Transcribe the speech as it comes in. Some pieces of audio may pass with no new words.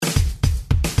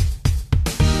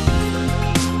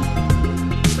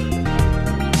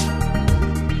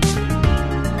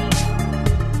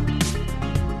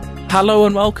Hello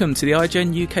and welcome to the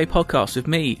IGN UK podcast with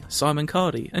me, Simon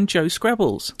Cardy, and Joe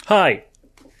Scrabbles. Hi.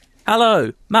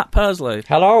 Hello, Matt Purslow.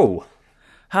 Hello.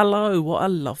 Hello, what a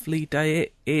lovely day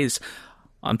it is.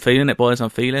 I'm feeling it, boys. I'm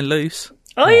feeling loose.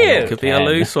 Are you? It could be a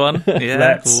loose one. Yeah.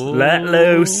 Let's let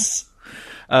loose.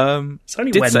 It's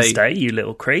only Wednesday, you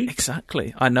little creep.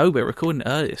 Exactly. I know we're recording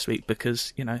early this week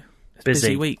because, you know, it's a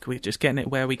busy week. We're just getting it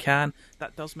where we can.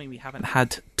 That does mean we haven't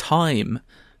had time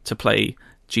to play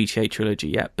GTA Trilogy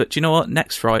yet. But do you know what?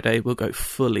 Next Friday, we'll go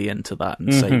fully into that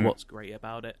and say what's great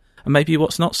about it. And maybe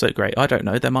what's not so great. I don't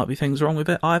know. There might be things wrong with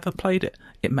it. I haven't played it.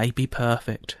 It may be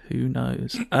perfect. Who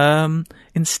knows?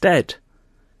 Instead,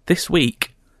 this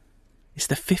week is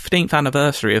the 15th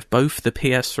anniversary of both the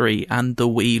PS3 and the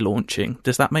Wii launching.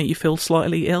 Does that make you feel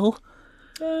slightly ill?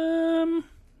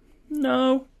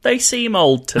 No. They seem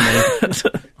old to me.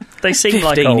 They seem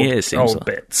like old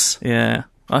bits. Yeah,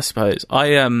 I suppose.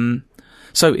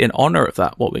 So in honour of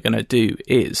that, what we're going to do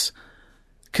is...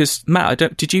 Because,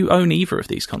 Matt, did you own either of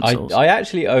these consoles? I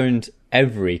actually owned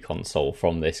every console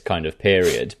from this kind of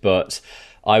period, but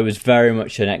I was very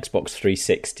much an Xbox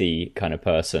 360 kind of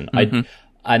person.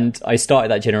 And I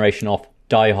started that generation off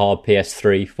die-hard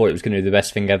PS3, thought it was going to be the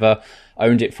best thing ever,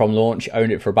 owned it from launch,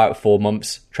 owned it for about 4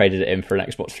 months, traded it in for an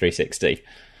Xbox 360.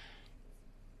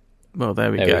 Well, there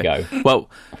we go. Well,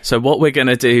 so what we're going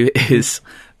to do is,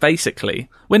 basically,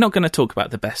 we're not going to talk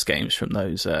about the best games from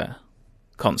those...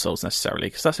 consoles necessarily,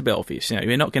 because that's a bit obvious. You know,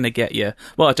 we're not going to get you.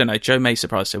 Well, I don't know. Joe may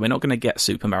surprise you. We're not going to get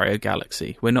Super Mario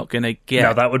Galaxy. We're not going to get.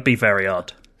 No, that would be very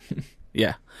odd.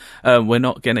 Yeah, we're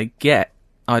not going to get.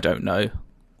 I don't know.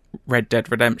 Red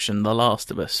Dead Redemption: The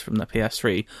Last of Us from the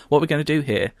PS3. What we're going to do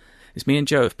here is me and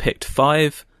Joe have picked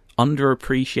 5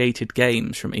 underappreciated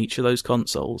games from each of those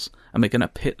consoles, and we're going to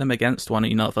pit them against one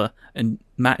another. And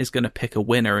Matt is going to pick a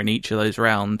winner in each of those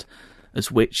rounds,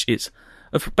 as which is.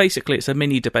 Basically, it's a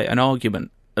mini debate, an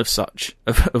argument of such,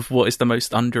 of what is the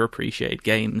most underappreciated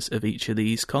games of each of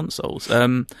these consoles.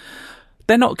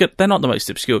 They're not good. They're not the most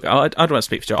obscure. I don't want to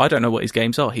speak for Joe. I don't know what his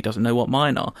games are. He doesn't know what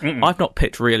mine are. I've not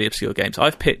picked really obscure games.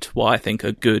 I've picked what I think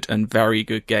are good and very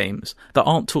good games that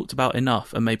aren't talked about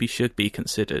enough and maybe should be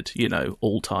considered, you know,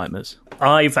 all-timers.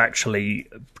 I've actually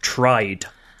tried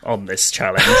on this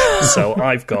challenge, so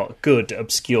I've got good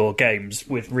obscure games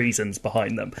with reasons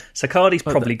behind them. So Cardi's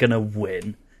probably going to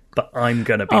win, but I'm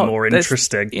going to be more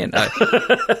interesting. You know,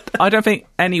 I don't think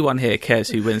anyone here cares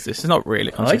who wins this. It's not really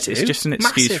a contest. It's just an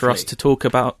excuse for us to talk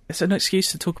about. It's an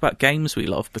excuse to talk about games we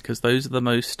love, because those are the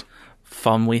most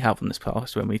fun we have on this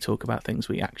podcast, when we talk about things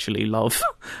we actually love,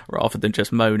 rather than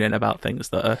just moaning about things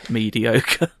that are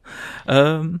mediocre.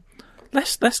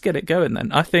 Let's get it going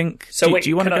then. I think. So do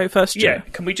you want to go first, Joe? Yeah.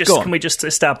 Can we just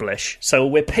establish? So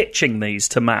we're pitching these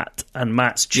to Matt, and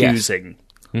Matt's choosing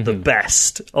the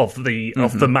best of the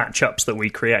matchups that we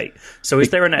create. So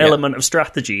is there an element of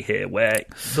strategy here where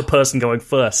the person going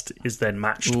first is then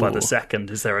matched by the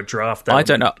second? Is there a draft element? I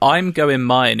don't know. I'm going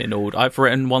mine in order. I've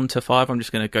written 1 to 5. I'm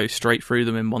just going to go straight through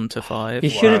them in 1 to 5. You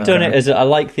should have done it as I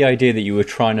like the idea that you were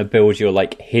trying to build your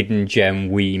like hidden gem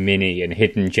Wii Mini and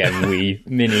hidden gem Wii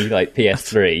Mini like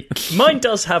PS3. Mine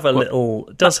does have a little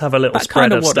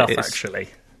spread of stuff actually.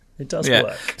 It does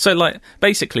work. So, like,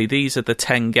 basically, these are the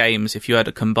 10 games. If you had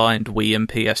a combined Wii and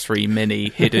PS3 Mini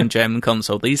hidden gem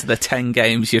console, these are the 10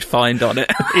 games you'd find on it.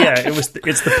 Yeah, it's the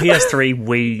PS3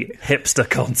 Wii hipster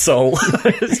console.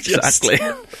 Exactly.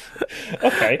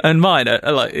 Okay. And mine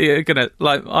are like, you're gonna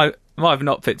like I've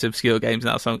not picked obscure games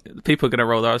now, so people are going to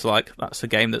roll their eyes like, that's a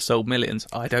game that sold millions.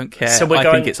 I don't care. So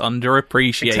I think it's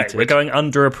underappreciated. Okay, we're going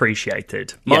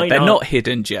underappreciated. Yeah, they're not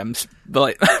hidden gems. But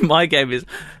like, my games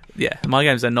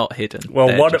are not hidden.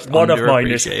 Well, one of mine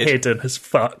is hidden as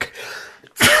fuck.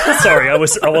 Sorry, I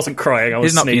wasn't crying. I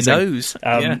was sneezing. Your nose.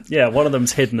 Yeah, one of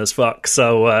them's hidden as fuck.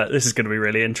 So this is going to be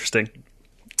really interesting.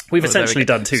 We've essentially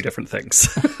done 2 different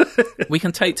things. We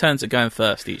can take turns at going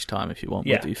first each time if you want.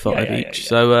 We'll do 5 each.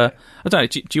 So I don't know.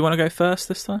 Do you want to go first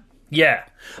this time? Yeah,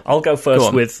 I'll go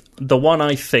first with the one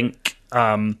I think.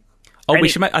 We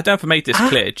should make. I don't know if I made this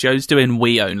clear. Joe's doing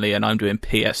Wii only, and I'm doing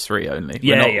PS3 only.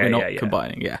 We're not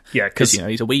combining. Yeah, because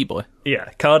he's a Wii boy. Yeah,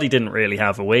 Cardi didn't really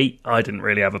have a Wii. I didn't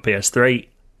really have a PS3.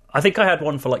 I think I had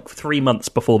one for like 3 months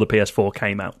before the PS4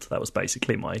 came out. That was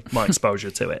basically my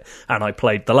exposure to it, and I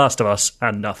played The Last of Us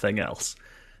and nothing else.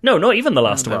 No, not even The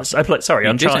Last of Us. I played. Sorry,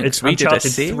 Uncharted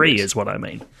 3 is what I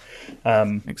mean.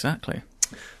 Exactly.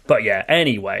 But yeah,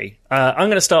 anyway, I'm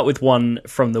going to start with one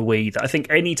from the Wii that I think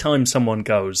anytime someone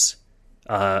goes,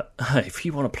 if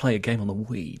you want to play a game on the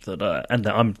Wii and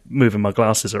I'm moving my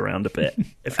glasses around a bit.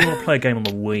 If you want to play a game on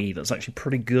the Wii that's actually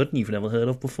pretty good and you've never heard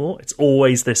of before, it's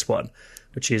always this one,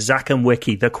 which is Zack and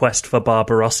Wiki: The Quest for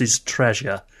Barbarossa's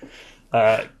Treasure.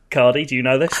 Cardi, do you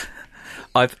know this?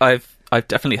 I've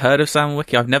definitely heard of Sam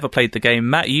Wiki. I've never played the game.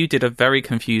 Matt, you did a very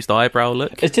confused eyebrow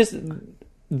look. It's just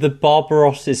the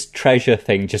Barbarossa's Treasure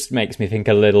thing just makes me think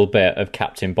a little bit of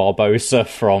Captain Barbossa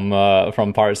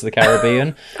from Pirates of the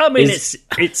Caribbean. I mean,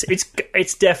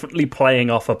 it's definitely playing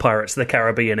off a Pirates of the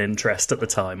Caribbean interest at the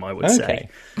time, I would say.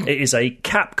 It is a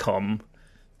Capcom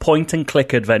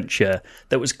point-and-click adventure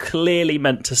that was clearly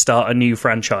meant to start a new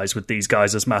franchise with these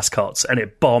guys as mascots, and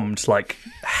it bombed like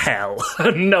hell.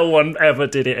 No one ever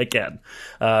did it again.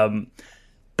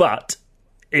 But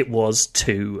it was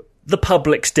to the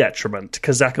public's detriment,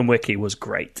 because Zack and Wiki was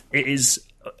great. It is...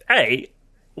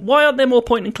 why aren't there more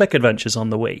point-and-click adventures on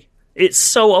the Wii? It's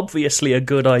so obviously a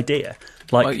good idea.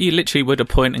 Like you literally would have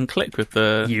point and click with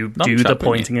the... You do the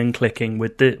pointing and clicking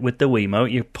with the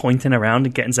Wiimote. You're pointing around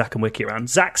and getting Zack and Wiki around.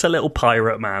 Zack's a little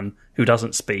pirate man who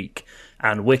doesn't speak,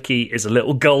 and Wiki is a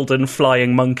little golden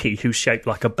flying monkey who's shaped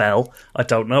like a bell. I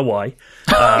don't know why.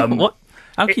 What?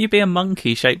 How can you be a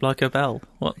monkey shaped like a bell?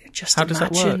 What? Just how does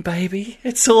that work? Baby.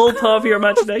 It's all part of your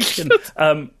imagination.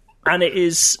 And it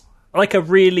is like a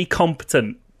really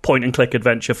competent point-and-click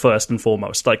adventure first and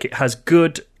foremost. Like, it has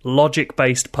good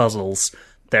logic-based puzzles.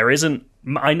 There isn't...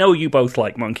 I know you both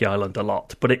like Monkey Island a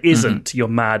lot, but it isn't your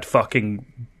mad fucking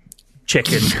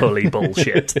chicken pulley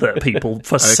bullshit that people,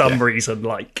 for some reason,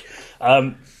 like.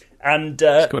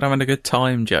 It's called having a good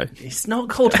time, Joe. It's not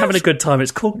called having a good time.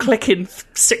 It's called clicking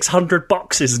 600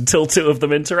 boxes until two of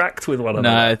them interact with one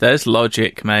another. No, there's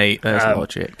logic, mate. There's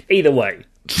logic. Either way.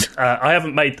 I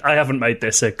haven't made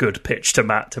this a good pitch to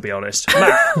Matt, to be honest.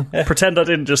 Matt, pretend I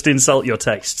didn't just insult your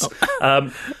tastes.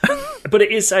 But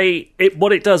it is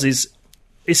what it does is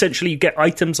essentially you get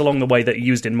items along the way that are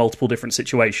used in multiple different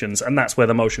situations, and that's where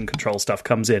the motion control stuff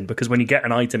comes in, because when you get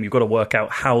an item, you've got to work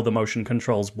out how the motion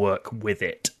controls work with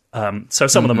it. So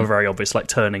some of them are very obvious, like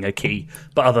turning a key,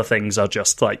 but other things are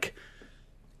just like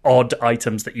odd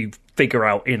items that you figure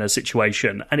out in a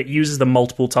situation, and it uses them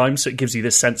multiple times, so it gives you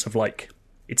this sense of like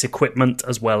its equipment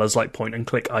as well as like point and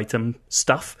click item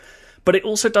stuff. But it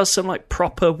also does some like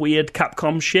proper weird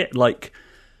Capcom shit, like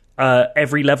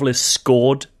every level is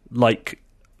scored like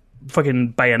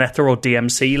fucking Bayonetta or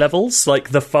DMC levels. Like,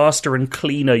 the faster and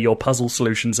cleaner your puzzle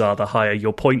solutions are, the higher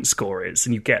your point score is,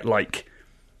 and you get like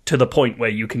to the point where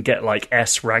you can get like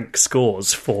S rank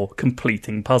scores for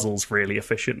completing puzzles really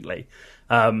efficiently.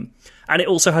 And it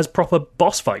also has proper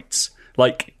boss fights.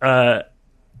 Like,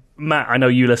 Matt, I know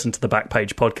you listen to the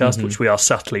Backpage podcast, which we are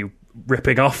subtly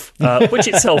ripping off, which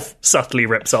itself subtly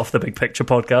rips off the Big Picture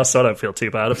podcast, so I don't feel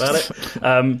too bad about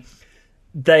it.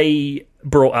 They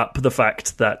brought up the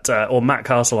fact that, or Matt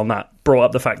Castle on that, brought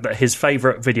up the fact that his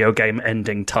favourite video game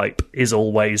ending type is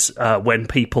always when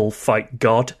people fight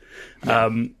God.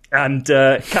 And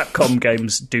Capcom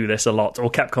games do this a lot, or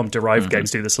Capcom-derived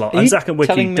games do this a lot. And Zack and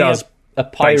Wiki does... A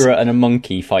pirate and a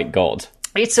monkey fight God.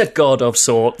 It's a god of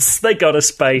sorts. They go to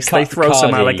space. They throw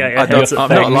some alligator heads at I'm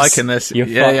things. not liking this.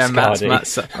 Matt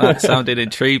Matt sounded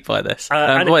intrigued by this.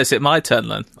 What is it? My turn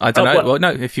then? I don't know. Well,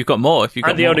 no. If you've got more,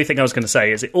 the only thing I was going to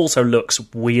say is it also looks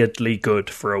weirdly good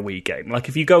for a Wii game. Like,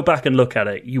 if you go back and look at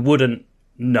it, you wouldn't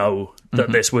know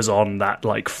that this was on that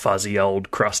like fuzzy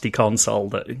old crusty console,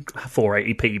 that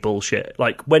 480p bullshit.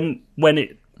 Like, when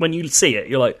you see it,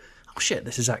 you're like, oh shit,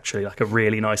 this is actually like a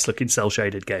really nice looking cell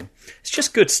shaded game. It's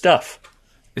just good stuff.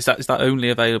 Is that only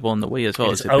available on the Wii as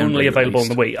well? It's only available on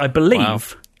the Wii. I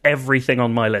believe everything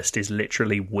on my list is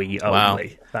literally Wii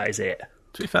only. That is it.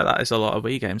 To be fair, that is a lot of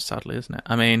Wii games, sadly, isn't it?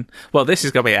 I mean, well, this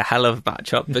is going to be a hell of a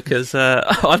matchup because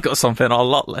I've got something a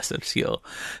lot less obscure.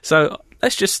 So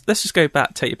let's just take you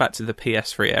back to the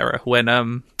PS3 era when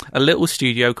a little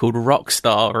studio called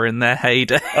Rockstar were in their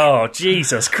heyday. Oh,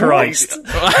 Jesus Christ.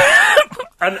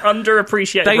 An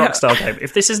underappreciated Rockstar game.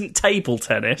 If this isn't table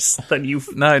tennis, then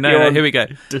you've... No, here we go.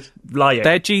 Lying.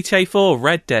 They're GTA 4,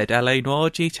 Red Dead, LA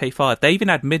Noire, GTA 5. They even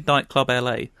had Midnight Club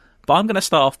LA. But I'm going to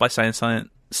start off by saying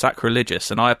something sacrilegious,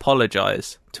 and I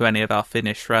apologise to any of our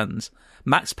Finnish friends.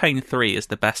 Max Payne 3 is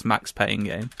the best Max Payne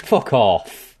game. Fuck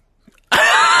off.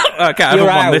 Okay, I haven't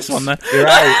won this one then. You're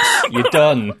out. You're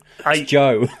done. It's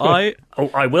Joe. I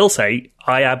will say,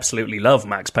 I absolutely love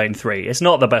Max Payne 3. It's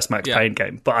not the best Max Payne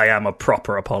game, but I am a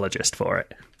proper apologist for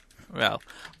it. Well,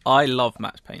 I love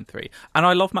Max Payne 3. And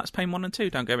I love Max Payne 1 and 2,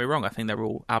 don't get me wrong. I think they're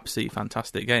all absolutely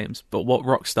fantastic games. But what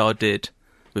Rockstar did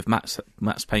with Max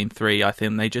Payne 3, I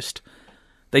think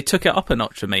they took it up a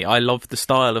notch for me. I love the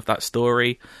style of that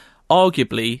story.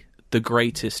 Arguably, the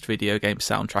greatest video game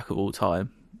soundtrack of all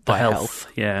time. The by health,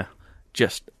 yeah.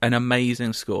 Just an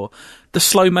amazing score. The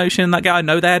slow motion in that game, I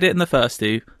know they had it in the first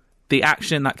two. The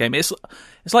action in that game, it's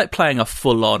like playing a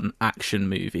full-on action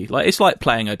movie. Like, it's like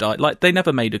playing they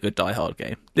never made a good Die Hard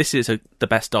game. This is the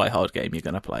best Die Hard game you're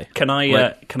going to play. Can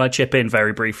I chip in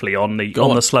very briefly on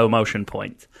the slow motion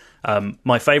point?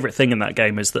 My favourite thing in that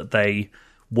game is that they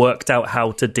worked out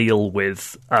how to deal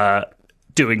with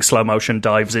doing slow motion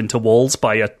dives into walls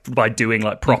by doing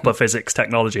like proper physics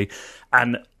technology.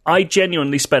 And I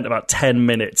genuinely spent about 10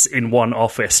 minutes in one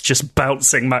office just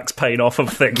bouncing Max Payne off of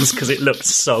things because it looked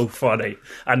so funny.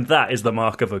 And that is the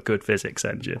mark of a good physics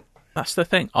engine. That's the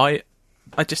thing. I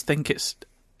just think it's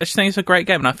a great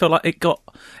game, and I feel like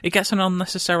it gets an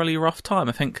unnecessarily rough time.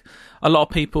 I think a lot of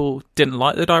people didn't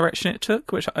like the direction it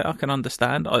took, which I can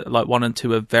understand. Like 1 and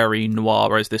 2 are very noir,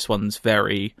 whereas this one's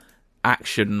very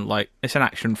action, like it's an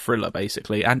action thriller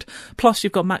basically. And plus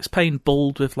you've got Max Payne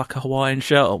bald with like a Hawaiian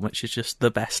shirt on, which is just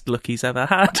the best look he's ever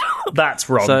had. That's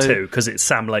wrong too, because it's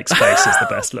Sam Lake's face is the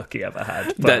best look he ever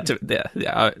had. That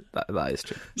is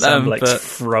true. Sam Lake's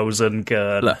frozen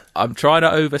girl. Look, I'm trying to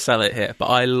oversell it here, but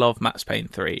I love Max Payne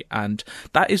 3, and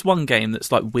that is one game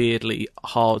that's like weirdly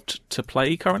hard to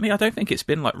play currently. I don't think it's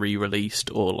been like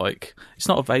re-released, or like it's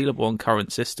not available on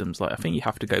current systems. Like I think you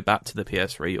have to go back to the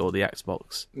PS3 or the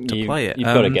Xbox to play it. You've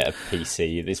got to get a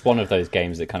PC. It's one of those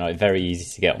games that kind of very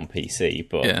easy to get on PC,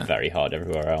 but very hard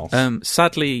everywhere else.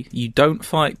 Sadly, you don't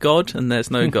fight God, and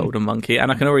there's no golden monkey.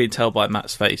 And I can already tell by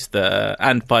Matt's face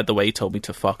and by the way he told me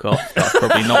to fuck off, that I've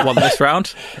probably not won this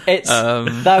round. It's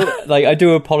I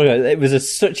do apologise. It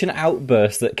was such an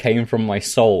outburst that came from my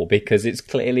soul, because it's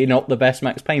clearly not the best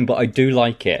Max Payne, but I do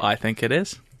like it. I think it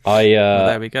is. Well,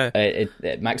 there we go.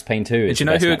 Max Payne 2 is. Do you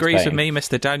know who agrees with me?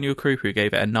 Mr. Daniel Kruger, who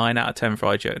gave it a 9 out of 10 for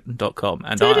IGN.com,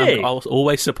 and I'll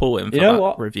always support him for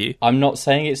that review. I'm not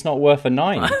saying it's not worth a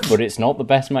 9, but it's not the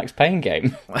best Max Payne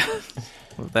game.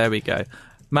 Well, there we go.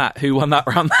 Matt, who won that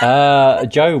round?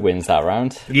 Joe wins that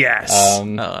round. Yes.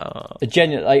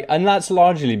 Genuinely, and that's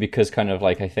largely because kind of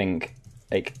like I think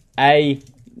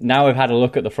now I've had a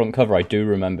look at the front cover, I do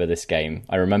remember this game.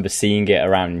 I remember seeing it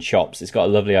around in shops. It's got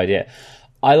a lovely idea.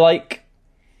 I like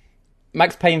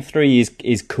Max Payne 3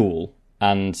 is cool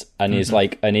and is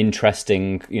like an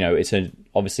interesting, it's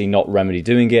obviously not Remedy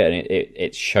doing it, and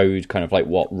it showed kind of like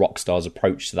what Rockstar's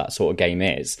approach to that sort of game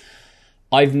is.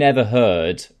 I've never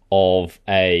heard of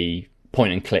a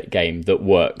point and click game that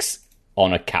works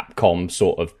on a Capcom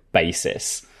sort of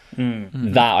basis.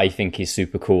 That I think is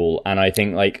super cool, and I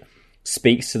think like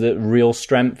speaks to the real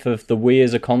strength of the Wii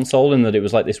as a console, in that it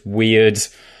was like this weird,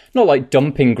 not like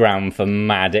dumping ground for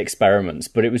mad experiments,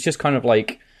 but it was just kind of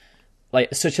like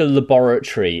such a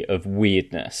laboratory of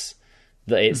weirdness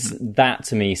that that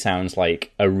to me sounds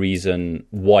like a reason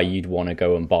why you'd want to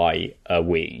go and buy a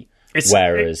Wii.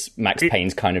 Whereas Max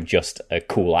Payne's kind of just a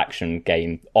cool action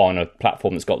game on a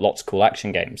platform that's got lots of cool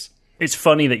action games. It's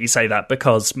funny that you say that,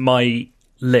 because my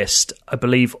list, I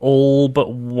believe all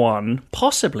but one,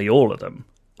 possibly all of them,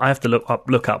 I have to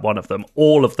look up one of them,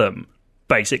 all of them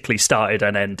basically started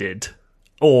and ended,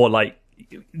 or like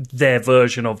their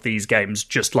version of these games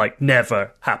just like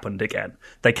never happened again.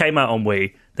 They came out on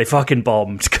Wii, they fucking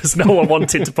bombed because no one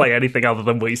wanted to play anything other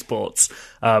than Wii Sports,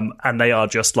 and they are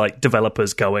just like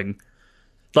developers going,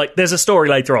 like there's a story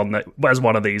later on that has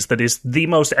one of these that is the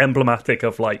most emblematic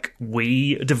of like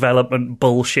Wii development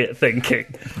bullshit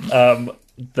thinking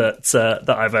that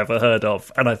I've ever heard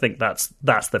of, and I think that's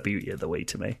the beauty of the Wii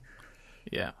to me.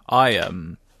 Yeah,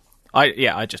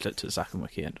 I just looked at Zack and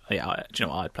Wiki, and do you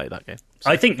know what? I'd play that game.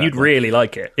 I think you'd really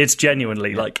like it. It's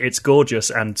genuinely like it's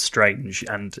gorgeous and strange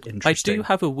and interesting. I do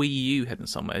have a Wii U hidden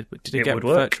somewhere. Did it would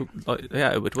work?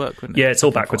 It would work, wouldn't it? Yeah, it's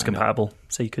all backwards compatible,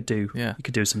 so you could do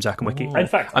some Zack and Wiki. In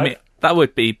fact, I mean, that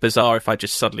would be bizarre if I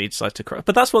just suddenly decided to cry.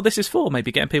 But that's what this is for.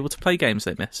 Maybe getting people to play games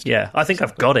they missed. Yeah, I think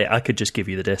I've got it. I could just give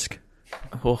you the disc.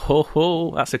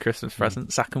 That's a Christmas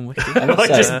present, Zack and Wiki. I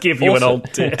just give you an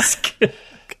old disc.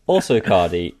 Also,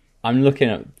 Cardi, I'm looking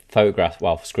at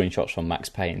screenshots from Max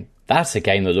Payne. That's a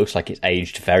game that looks like it's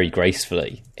aged very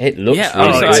gracefully. It looks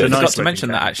really good. I forgot to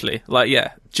mention that, actually.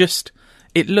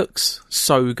 It looks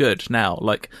so good now.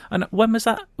 Like, and when was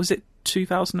that? Was it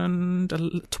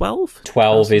 2012?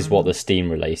 12 is what the Steam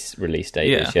release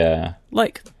date is, yeah.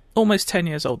 Like, almost 10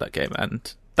 years old, that game.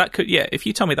 And that could, if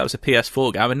you tell me that was a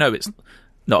PS4 game, I know it's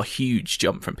not a huge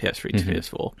jump from PS3 to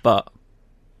PS4, but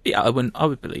yeah, I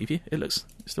would believe you. It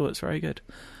still looks very good.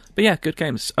 But yeah, good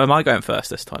games. Am I going first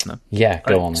this time then? Yeah,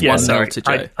 go on. Yeah, 1-0 sorry. to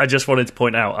Joe. I just wanted to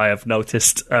point out, I have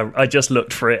noticed, I just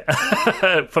looked for it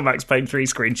for Max Payne 3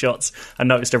 screenshots and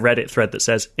noticed a Reddit thread that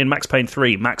says, in Max Payne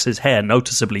 3, Max's hair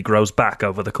noticeably grows back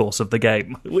over the course of the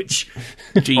game, which,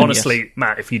 honestly,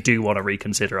 Matt, if you do want to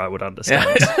reconsider, I would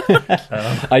understand.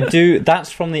 I do.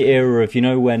 That's from the era of,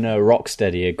 when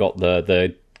Rocksteady had got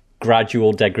the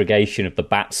gradual degradation of the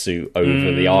Batsuit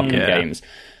over the Arkham games.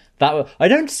 That I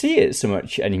don't see it so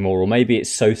much anymore, or maybe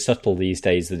it's so subtle these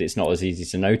days that it's not as easy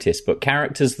to notice. But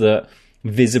characters that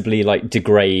visibly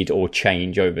degrade or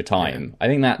change over time, I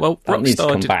think that needs to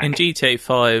come back. In GTA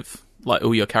 5,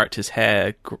 all your characters'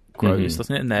 hair grows,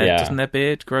 doesn't it? And doesn't their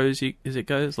beard grows as it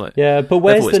goes? But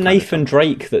where's the Nathan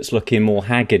Drake that's looking more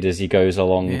haggard as he goes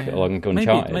along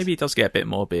Uncharted? Maybe he does get a bit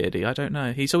more beardy. I don't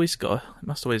know. He's always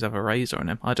must always have a razor on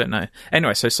him. I don't know.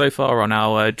 Anyway, so far on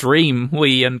our dream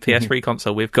Wii and PS3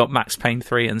 console, we've got Max Payne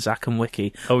 3 and Zack and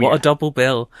Wiki. What a double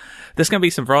bill! There's going to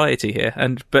be some variety here,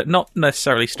 but not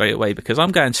necessarily straight away because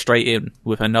I'm going straight in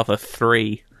with another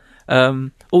 3.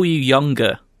 All you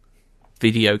younger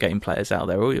video game players out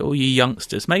there, all you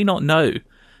youngsters may not know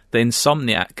that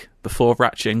Insomniac, before they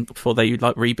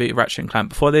rebooted Ratchet & Clank,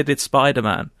 before they did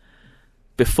Spider-Man,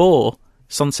 before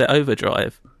Sunset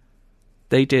Overdrive,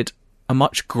 they did a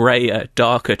much greyer,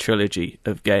 darker trilogy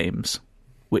of games,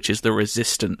 which is the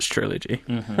Resistance trilogy.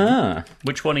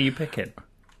 Which one are you picking?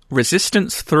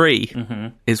 Resistance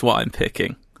 3 is what I'm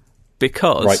picking.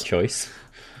 Because... Right choice.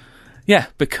 Yeah,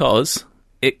 because...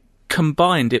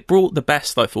 it brought the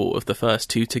best, I thought, of the first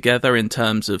 2 together in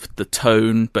terms of the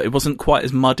tone, but it wasn't quite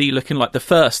as muddy looking like the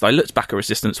first. I looked back at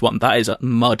Resistance 1, that is a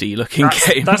muddy looking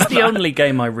game. That's the only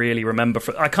game I really remember.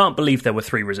 I can't believe there were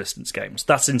 3 Resistance games.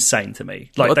 That's insane to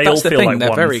me. They all feel like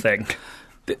one thing.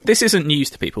 This isn't news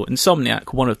to people.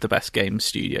 Insomniac, one of the best game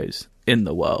studios in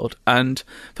the world, and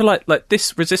I feel like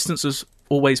this Resistance was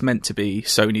always meant to be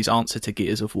Sony's answer to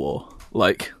Gears of War.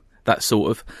 That sort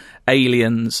of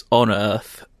aliens on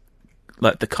Earth,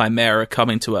 the Chimera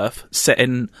coming to Earth, set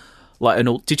in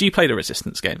Did you play the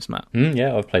Resistance games, Matt?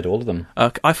 Yeah, I've played all of them.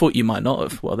 I thought you might not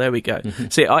have. Well, there we go.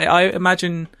 See, I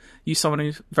imagine you someone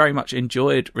who very much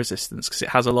enjoyed Resistance because it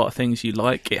has a lot of things you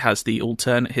like. It has the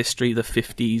alternate history, the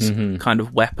 50s kind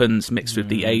of weapons mixed with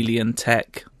the alien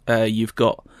tech. You've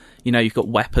got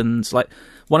weapons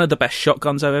one of the best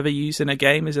shotguns I've ever used in a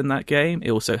game is in that game.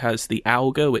 It also has the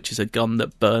Auger, which is a gun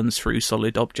that burns through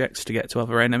solid objects to get to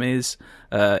other enemies.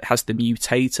 It has the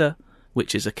Mutator,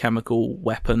 which is a chemical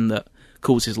weapon that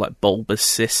causes bulbous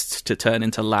cysts to turn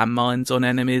into landmines on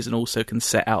enemies and also can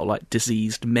set out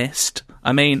diseased mist.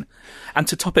 And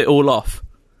to top it all off,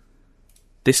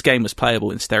 this game was playable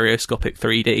in stereoscopic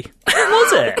 3D.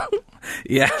 Was it?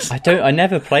 Yes. I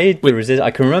never played the Resistance.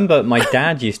 I can remember my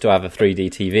dad used to have a 3D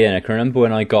TV, and I can remember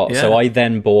when I got... Yeah. So I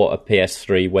then bought a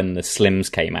PS3 when the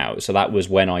Slims came out, so that was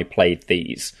when I played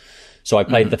these. So I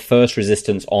played the first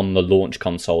Resistance on the launch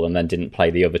console and then didn't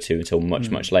play the other 2 until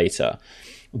much later.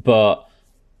 But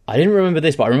I didn't remember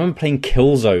this, but I remember playing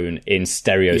Killzone in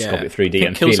stereoscopic 3D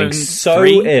and feeling so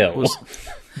ill.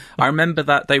 I remember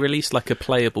that they released a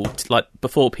playable...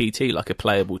 before PT, a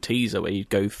playable teaser where you'd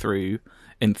go through...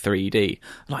 in 3D.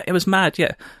 It was mad,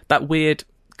 yeah. That weird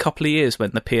couple of years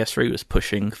when the PS3 was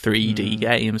pushing 3D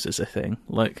games as a thing.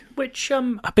 Which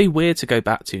that'd be weird to go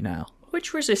back to now.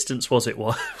 Which Resistance was it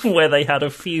where they had a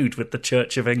feud with the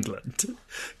Church of England?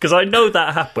 Because I know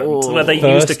that happened. Where they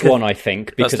used one, I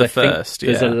think, because That's the first,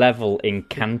 think there's a level in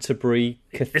Canterbury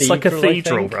Cathedral. It's like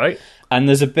Cathedral, right? And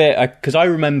there's a bit, because I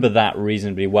remember that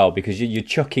reasonably well, because you're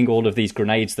chucking all of these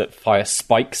grenades that fire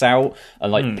spikes out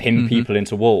and pin people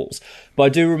into walls. But I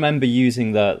do remember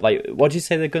using what did you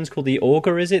say the gun's called? The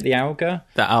Auger, is it? The Auger?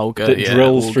 The Auger, that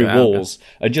drills through walls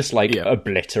and just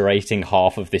obliterating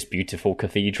half of this beautiful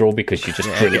cathedral because you're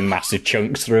just drilling massive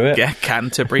chunks through it. Yeah,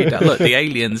 Canterbury. Look, the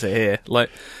aliens are here.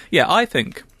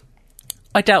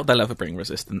 I doubt they'll ever bring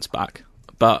Resistance back,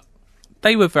 but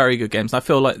they were very good games. I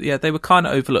feel they were kind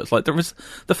of overlooked.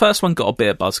 The first one got a bit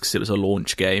of buzz because it was a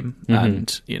launch game,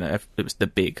 and it was the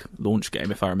big launch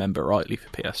game, if I remember rightly, for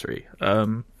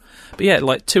PS3. But yeah,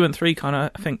 2 and 3 kind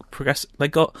of, I think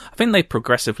they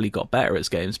progressively got better as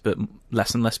games, but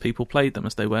less and less people played them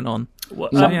as they went on.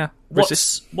 What's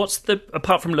the,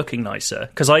 apart from looking nicer,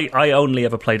 because I only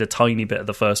ever played a tiny bit of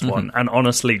the first one, and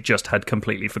honestly just had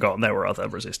completely forgotten there were other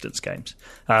Resistance games.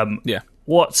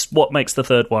 What makes the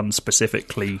third one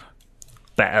specifically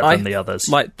better than the others?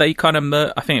 They kind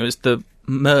of, I think it was the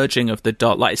merging of the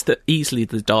dark, it's easily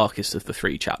the darkest of the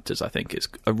 3 chapters. I think it's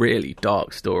a really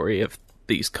dark story of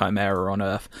these Chimera on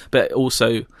Earth, but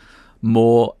also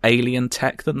more alien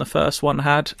tech than the first one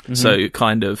had. So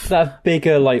kind of They have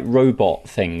bigger like robot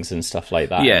things and stuff like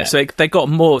that. yeah. So they got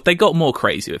more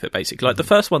crazy with it basically. Like the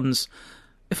first one's,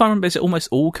 if I remember, is it almost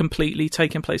all completely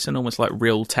taking place in almost like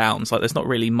real towns? Like there's not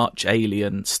really much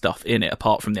alien stuff in it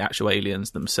apart from the actual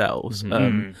aliens themselves.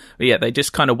 But yeah, they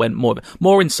just kind of went more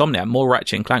Insomniac, more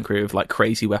Ratchet and Clank with like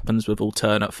crazy weapons with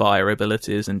alternate fire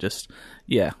abilities and just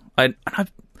I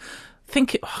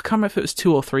think I can't remember if it was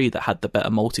 2 or 3 that had the better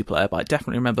multiplayer, but I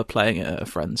definitely remember playing it at a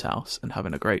friend's house and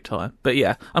having a great time. But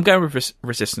yeah, I'm going with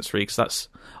Resistance 3 because that's,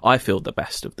 I feel, the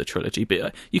best of the trilogy.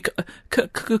 But you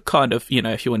could kind of,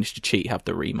 if you wanted to cheat, have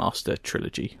the remaster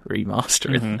trilogy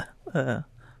in there.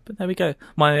 But there we go.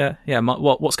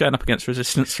 What's going up against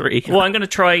Resistance 3? Well, I'm going to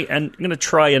try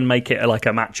and make it like a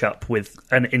matchup with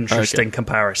an interesting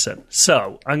comparison.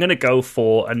 So I'm going to go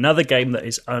for another game that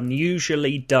is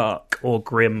unusually dark or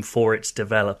grim for its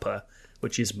developer,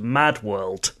 which is Mad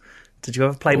World. Did you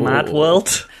ever play Mad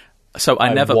World? So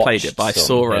I never played it, but I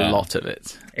saw a lot of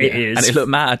it. It is. And it looked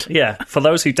mad. Yeah, for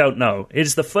those who don't know, it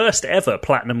is the first ever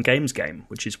Platinum Games game,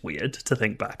 which is weird to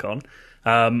think back on.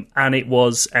 And it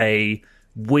was a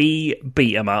Wii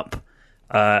beat 'em up.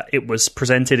 It was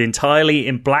presented entirely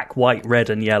in black, white, red,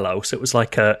 and yellow. So it was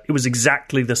it was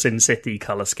exactly the Sin City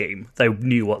color scheme. They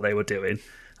knew what they were doing,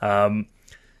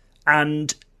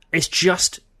 and it's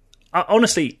just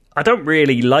honestly, I don't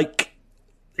really like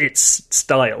its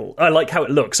style. I like how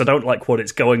it looks. I don't like what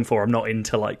it's going for. I'm not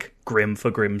into like grim for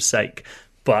grim's sake,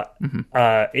 but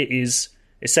it is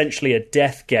essentially a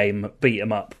death game beat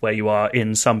 'em up where you are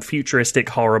in some futuristic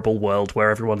horrible world where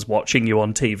everyone's watching you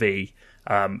on TV,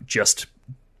 just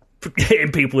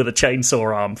hitting people with a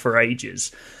chainsaw arm for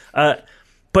ages. But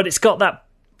it's got that,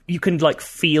 you can like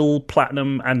feel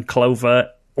Platinum and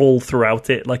Clover all throughout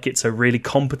it. Like it's a really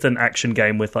competent action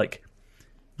game with like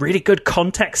really good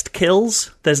context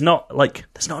kills. There's not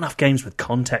enough games with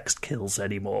context kills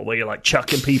anymore where you're like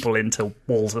chucking people into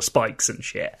walls of spikes and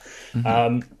shit.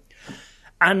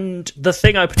 And the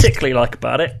thing I particularly like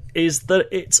about it is that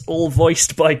it's all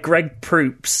voiced by Greg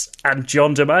Proops and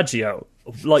John DiMaggio.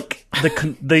 Like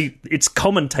it's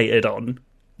commentated on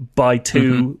by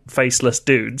 2 faceless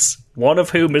dudes, one of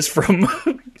whom is from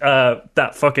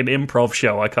that fucking improv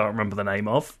show I can't remember the name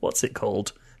of. What's it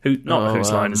called? Whose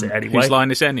line is it anyway? Whose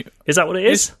line is it anyway? Is that what it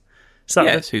is?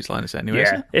 It's Whose Line Is It Anyway?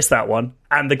 Yeah, it's that one.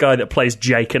 And the guy that plays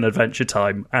Jake in Adventure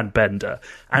Time and Bender.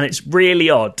 And it's really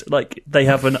odd. Like, they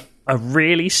have a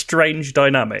really strange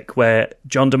dynamic where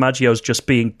John DiMaggio's just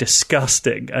being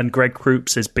disgusting and Greg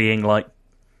Proops is being, like,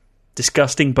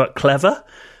 disgusting but clever.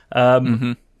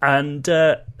 And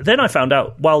then I found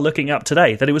out, while looking up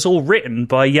today, that it was all written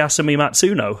by Yasumi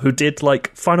Matsuno, who did,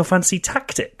 like, Final Fantasy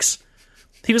Tactics.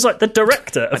 He was, like, the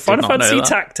director of Final Fantasy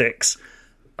Tactics,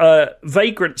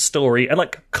 Vagrant Story, and,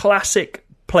 like, classic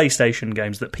PlayStation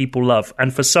games that people love.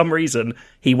 And for some reason,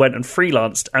 he went and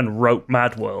freelanced and wrote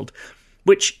Mad World,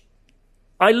 which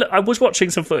I was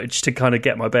watching some footage to kind of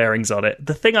get my bearings on it.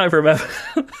 The thing I remember,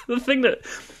 the thing that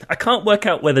I can't work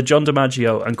out whether John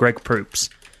DiMaggio and Greg Proops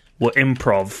were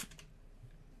improv,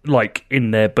 like,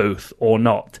 in their booth or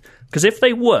not. Because if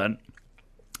they weren't,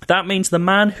 that means the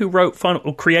man who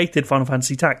created Final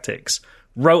Fantasy Tactics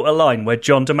wrote a line where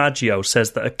John DiMaggio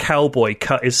says that a cowboy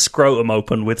cut his scrotum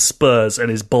open with spurs and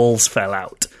his balls fell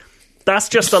out. That's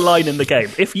just a line in the game.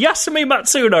 If Yasumi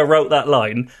Matsuno wrote that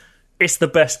line, it's the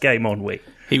best game on Wii.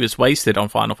 He was wasted on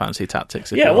Final Fantasy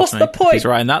Tactics. Yeah, what's the point? He's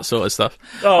writing that sort of stuff.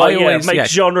 Make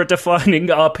genre-defining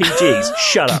RPGs.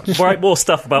 Shut up. Write more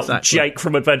stuff about Jake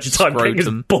from Adventure Time getting his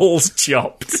balls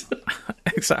chopped.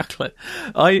 Exactly.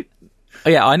 I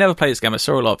never played this game. I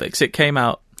saw a lot of it because it came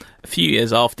out a few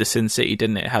years after Sin City,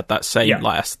 didn't it? It had that same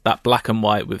that black and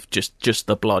white with just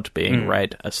the blood being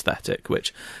red aesthetic,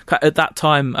 which at that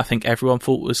time I think everyone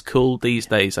thought was cool. These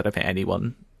days, I don't think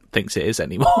anyone thinks it is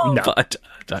anymore. No. But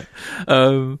I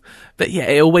don't. But yeah,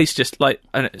 it always just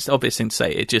and it's the obvious thing to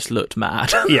say, it just looked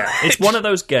mad. Yeah, it's one of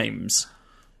those games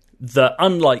that,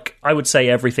 unlike I would say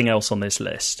everything else on this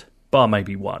list, bar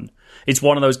maybe one, it's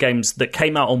one of those games that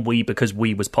came out on Wii because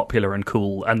Wii was popular and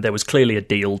cool, and there was clearly a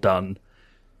deal done,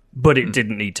 but it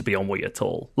didn't need to be on Wii at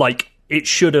all. Like, it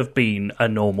should have been a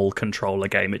normal controller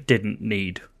game. It didn't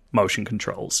need motion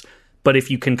controls. But if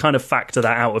you can kind of factor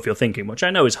that out of your thinking, which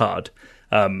I know is hard,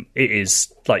 it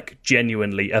is, like,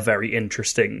 genuinely a very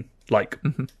interesting, like,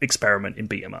 experiment in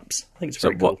beat-em-ups. I think it's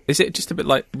very cool. Is it just a bit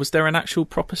like, was there an actual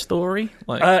proper story?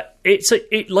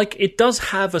 It does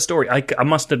have a story. I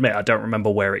must admit, I don't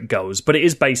remember where it goes, but it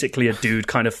is basically a dude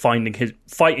kind of fighting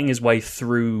his way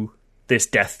through this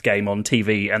death game on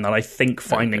TV, and then I think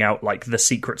finding out like the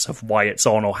secrets of why it's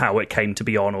on or how it came to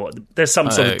be on, or there's some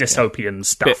sort of dystopian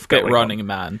stuff bit going Running on.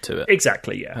 Man to it.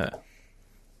 Exactly, yeah.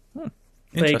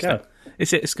 There you go.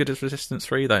 Is it as good as Resistance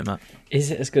 3 though, Matt?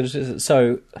 Is it as good as...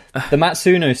 So, the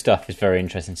Matsuno stuff is very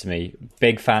interesting to me.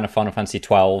 Big fan of Final Fantasy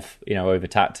 12, over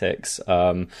Tactics.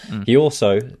 He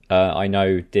also, I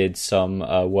know, did some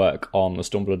work on the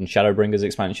Stormblood and Shadowbringers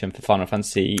expansion for Final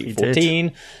Fantasy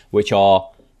 14, which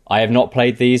are... I have not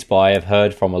played these, but I have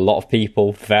heard from a lot of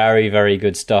people very, very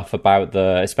good stuff about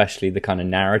especially the kind of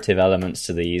narrative elements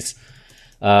to these.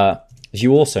 As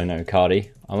you also know,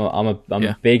 Cardi,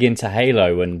 I'm big into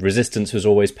Halo, and Resistance was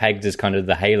always pegged as kind of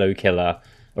the Halo killer,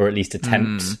 or at least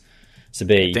attempts to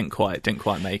be. Didn't quite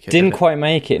make it. Didn't quite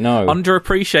make it. No,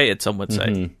 underappreciated, some would say.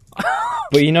 Mm-hmm.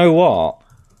 But you know what?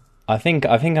 I think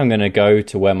I'm going to go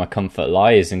to where my comfort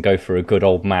lies and go for a good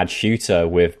old mad shooter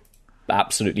with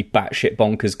absolutely batshit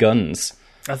bonkers guns.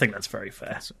 I think that's very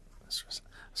fair.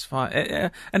 It's fine,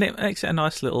 and it makes it a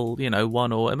nice little,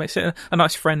 it makes it a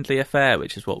nice friendly affair,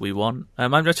 which is what we want.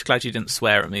 I'm just glad you didn't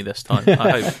swear at me this time.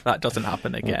 I hope that doesn't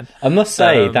happen again. I must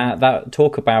say that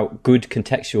talk about good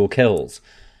contextual kills,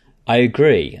 I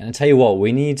agree. And I tell you what,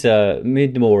 we need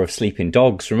more of Sleeping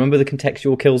Dogs. Remember the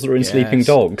contextual kills that are in Sleeping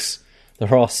Dogs?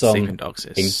 There are some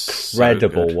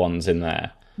incredible ones in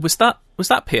there. Was that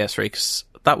PS3? Because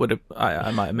that would have I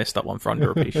might have missed that one for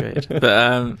underappreciated.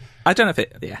 But I don't know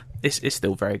if it's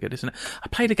still very good, isn't it? I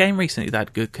played a game recently that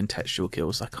had good contextual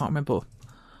kills. I can't remember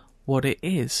what it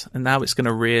is, and now it's going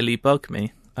to really bug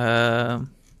me. What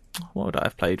would I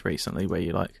have played recently where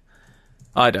you like?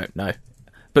 I don't know.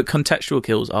 But contextual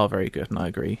kills are very good, and I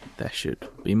agree there should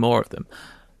be more of them.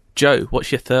 Joe,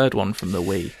 what's your third one from the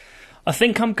Wii? I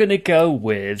think I'm going to go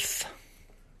with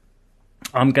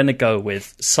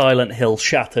Silent Hill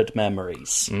Shattered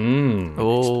Memories.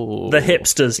 Oh, the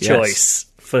hipster's choice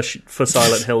for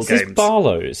Silent Hill games. Is this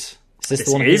Barlow's? This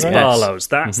is Barlow's.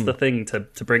 That's the thing to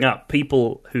bring up.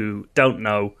 People who don't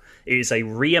know, it is a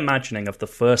reimagining of the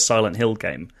first Silent Hill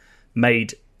game,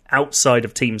 made outside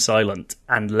of Team Silent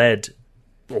and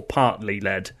partly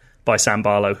led by Sam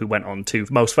Barlow, who went on to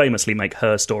most famously make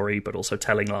Her Story, but also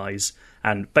Telling Lies,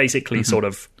 and basically sort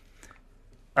of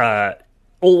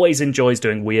always enjoys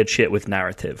doing weird shit with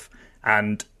narrative.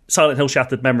 And Silent Hill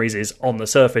Shattered Memories is, on the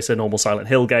surface, a normal Silent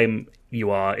Hill game. You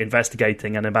are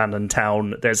investigating an abandoned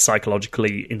town, there's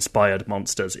psychologically inspired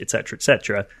monsters, etc.,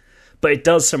 etc. But it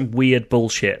does some weird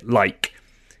bullshit, like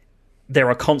there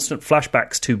are constant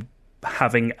flashbacks to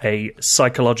having a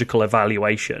psychological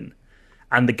evaluation,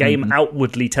 and the game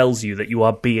outwardly tells you that you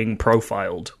are being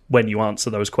profiled when you answer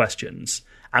those questions,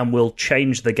 and will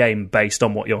change the game based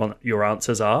on what your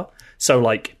answers are. So,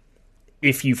 like,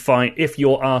 if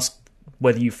you're asked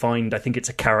whether you find, I think it's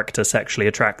a character sexually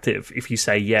attractive, if you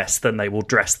say yes, then they will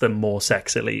dress them more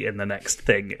sexily in the next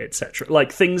thing, etc.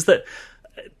 Like, things that,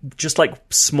 just like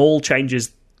small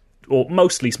changes, or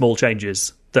mostly small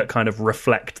changes, that kind of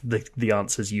reflect the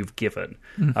answers you've given,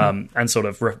 and sort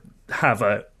of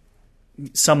have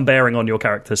some bearing on your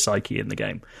character's psyche in the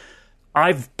game.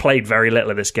 I've played very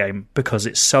little of this game because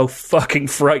it's so fucking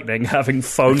frightening having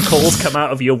phone calls come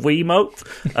out of your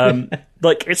Wiimote.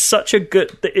 Like, it's such a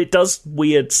good... It does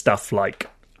weird stuff like...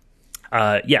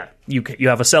 you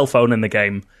have a cell phone in the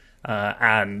game,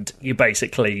 and you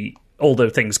basically... All the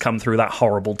things come through that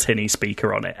horrible tinny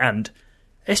speaker on it, and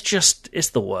it's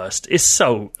the worst. It's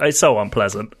so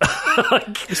unpleasant.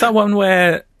 Is that one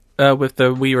where... with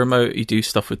the Wii remote, you do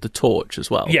stuff with the torch as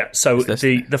well. Yeah, so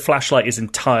the flashlight is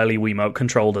entirely Wiimote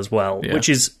controlled as well, which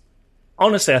is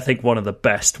honestly, I think, one of the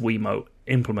best Wiimote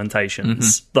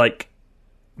implementations. Like,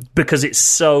 because it's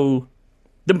so...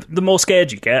 The more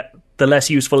scared you get, the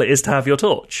less useful it is to have your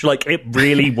torch. Like, it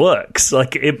really works.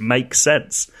 Like, it makes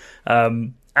sense.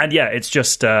 And yeah, it's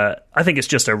just... I think it's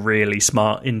just a really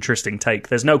smart, interesting take.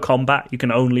 There's no combat. You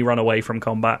can only run away from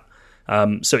combat.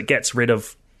 So it gets rid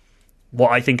of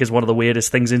what I think is one of the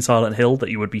weirdest things in Silent Hill, that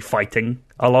you would be fighting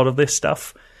a lot of this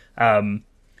stuff. And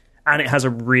it has a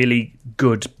really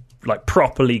good, like,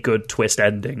 properly good twist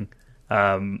ending.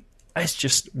 It's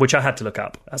just, which I had to look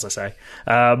up, as I say.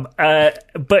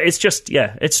 But it's just,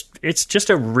 it's just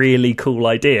a really cool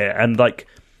idea, and, like,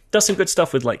 does some good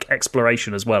stuff with, like,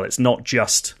 exploration as well. It's not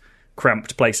just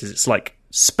cramped places, it's like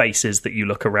spaces that you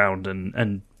look around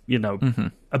and you know,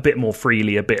 a bit more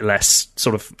freely, a bit less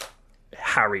sort of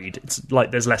harried. It's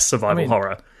like there's less survival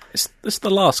horror. It's the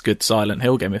last good Silent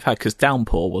Hill game we've had, because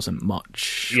Downpour wasn't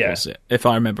much, was it? If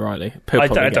I remember rightly.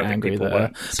 People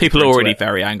are already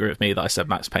very angry with me that I said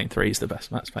Max Payne 3 is the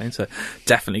best Max Payne, so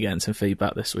definitely getting some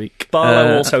feedback this week.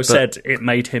 Barlow also said it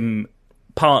made him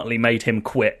partly made him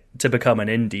quit to become an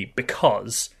indie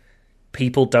because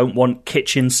people don't want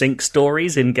kitchen sink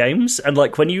stories in games. And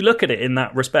like when you look at it in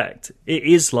that respect, it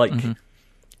is like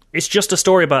it's just a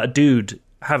story about a dude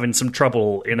having some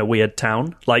trouble in a weird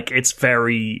town. Like it's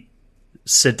very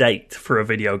sedate for a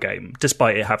video game,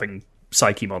 despite it having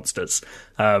psyche monsters.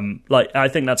 Like I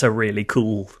think that's a really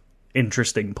cool,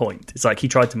 interesting point. It's like he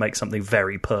tried to make something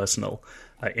very personal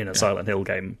in a Silent Hill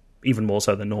game, even more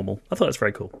so than normal. I thought it's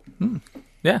very cool.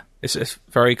 Yeah, it's a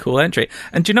very cool entry.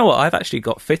 And do you know what? I've actually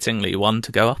got fittingly one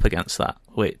to go up against that,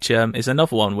 which is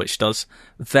another one which does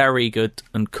very good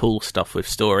and cool stuff with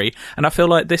story. And I feel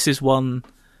like this is one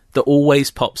that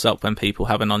always pops up when people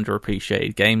have an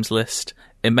underappreciated games list.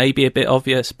 It may be a bit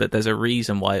obvious, but there's a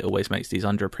reason why it always makes these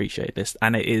underappreciated lists,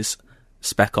 and it is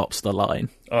Spec Ops: The Line.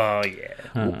 Oh,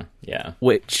 yeah. Yeah.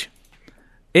 Which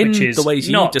is the ways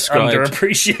you described,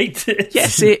 underappreciated.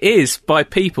 Yes, it is by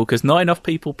people, because not enough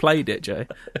people played it, Joe.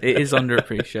 It is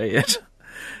underappreciated.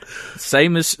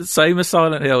 Same as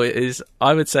Silent Hill. It is.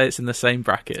 I would say it's in the same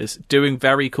bracket as doing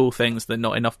very cool things that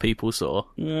not enough people saw.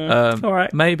 All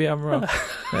right. Maybe I'm wrong.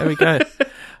 There we go.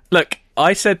 Look,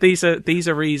 I said these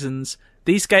are reasons.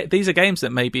 These are games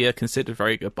that maybe are considered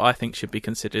very good, but I think should be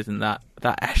considered in that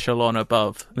echelon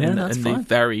above, in the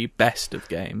very best of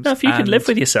games. No, if you can live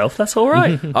with yourself, that's all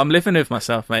right. I'm living with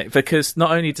myself, mate, because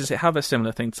not only does it have a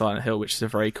similar thing to Silent Hill, which is a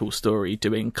very cool story,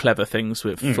 doing clever things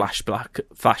with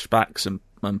flashbacks and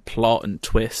plot and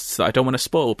twists that I don't want to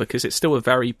spoil, because it's still a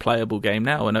very playable game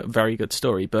now and a very good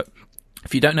story. But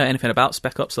if you don't know anything about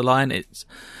Spec Ops: The Line, it's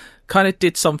kind of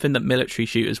did something that military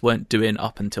shooters weren't doing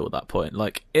up until that point.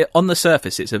 Like, on the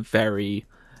surface, it's a very,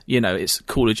 it's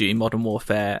Call of Duty Modern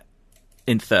Warfare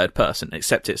in third person,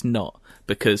 except it's not,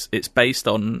 because it's based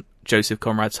on Joseph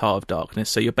Conrad's Heart of Darkness.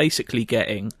 So you're basically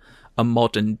getting a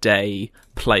modern day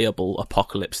playable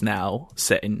Apocalypse Now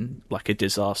set in like a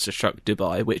disaster-struck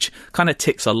Dubai, which kind of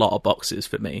ticks a lot of boxes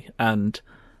for me. And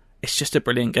it's just a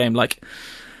brilliant game. Like,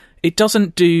 it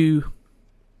doesn't do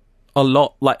a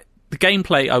lot, like, the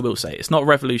gameplay, I will say, it's not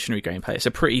revolutionary gameplay. It's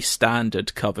a pretty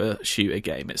standard cover shooter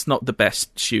game. It's not the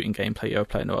best shooting gameplay you ever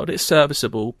play in the world. It's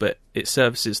serviceable, but it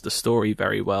services the story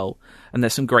very well. And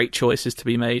there's some great choices to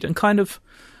be made, and kind of,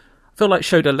 I feel like,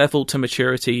 showed a level to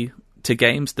maturity to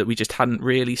games that we just hadn't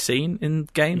really seen in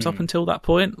games up until that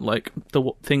point. Like,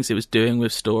 the things it was doing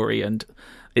with story and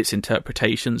its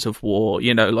interpretations of war,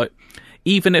 like,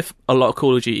 even if a lot of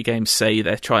Call of Duty games say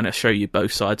they're trying to show you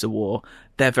both sides of war,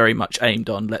 they're very much aimed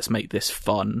on, let's make this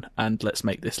fun and let's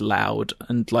make this loud.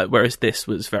 And like, whereas this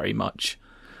was very much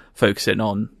focusing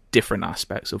on different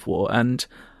aspects of war. And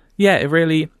yeah, it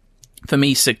really, for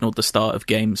me, signaled the start of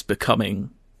games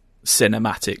becoming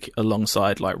cinematic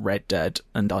alongside like Red Dead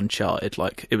and Uncharted.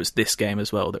 Like, it was this game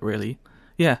as well that really,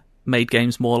 made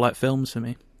games more like films for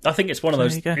me. I think it's one of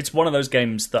those. It's one of those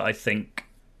games that I think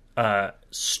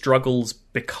struggles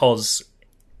because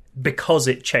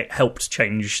it helped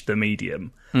change the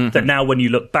medium. That now when you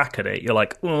look back at it, you're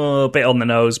like, oh, a bit on the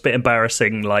nose, bit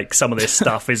embarrassing. Like, some of this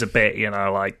stuff is a bit,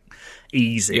 like,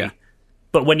 easy. Yeah.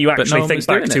 But when you actually think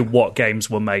back to what games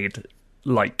were made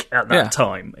like at that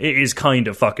time, it is kind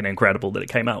of fucking incredible that it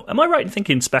came out. Am I right in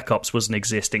thinking Spec Ops was an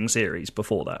existing series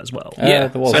before that as well? Yeah,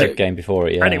 there was a game before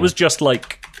it, and it was just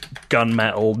like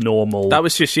gunmetal, normal. That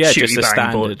was just just a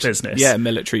standard business,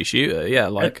 military shooter.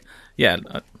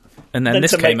 And then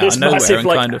this came out of nowhere massive, and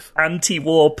kind of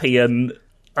anti-war paean,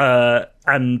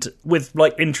 and with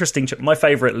like interesting. My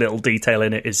favourite little detail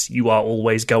in it is you are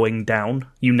always going down.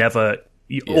 You never.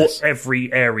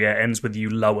 Every area ends with you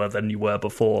lower than you were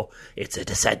before. It's a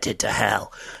descent into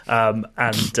hell.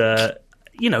 Just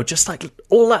like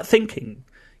all that thinking,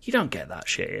 you don't get that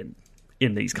shit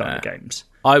in these kind of games.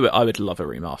 I would love a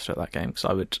remaster of that game, because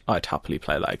I'd happily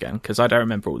play that again, because I don't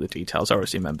remember all the details. I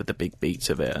obviously remember the big beats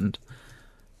of it and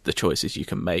the choices you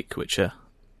can make, which are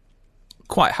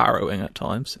quite harrowing at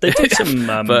times. They do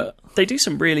some, they do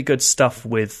some really good stuff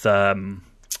with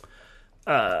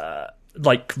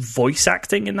like voice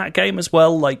acting in that game as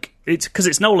well. Like, it's because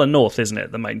it's Nolan North, isn't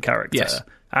it, the main character? Yes.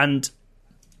 And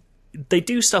they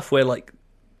do stuff where like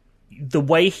the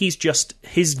way his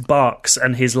barks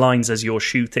and his lines as you're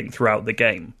shooting throughout the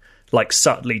game like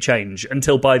subtly change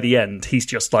until by the end he's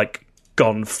just like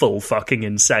gone full fucking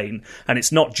insane. And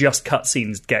it's not just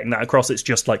cutscenes getting that across, it's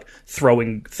just like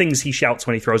throwing things he shouts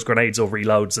when he throws grenades or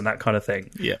reloads and that kind of thing.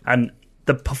 Yeah. And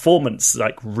the performance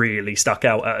like really stuck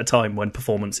out at a time when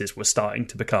performances were starting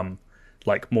to become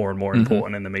like more and more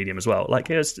important in the medium as well.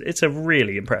 Like, it's a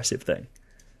really impressive thing.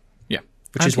 Yeah.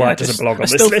 Which is why it doesn't belong on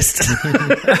this list.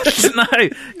 No,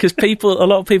 because a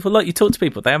lot of people, like, you talk to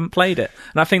people, they haven't played it.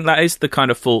 And I think that is the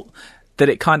kind of fault. that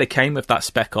it kind of came with that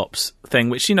Spec Ops thing,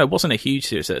 which, you know, wasn't a huge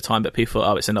series at the time, but people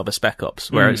thought, oh, it's another Spec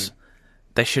Ops. Whereas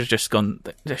they should have just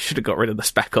they should have got rid of the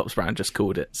Spec Ops brand, just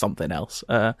called it something else.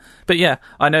 But yeah,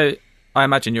 I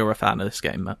imagine you're a fan of this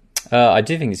game, Matt. I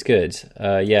do think it's good.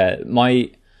 Yeah,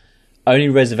 my only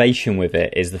reservation with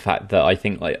it is the fact that I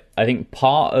think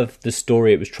part of the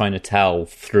story it was trying to tell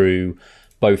through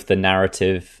both the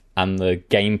narrative and the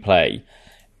gameplay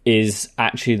is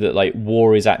actually that like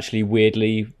war is actually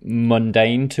weirdly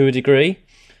mundane to a degree.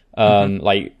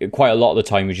 Like quite a lot of the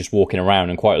time you're just walking around,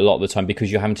 and quite a lot of the time,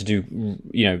 because you're having to do,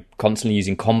 you know, constantly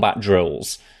using combat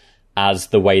drills as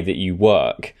the way that you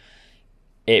work,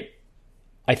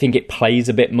 I think it plays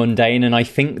a bit mundane, and I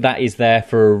think that is there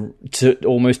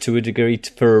almost to a degree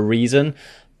for a reason,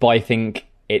 but I think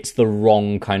it's the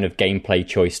wrong kind of gameplay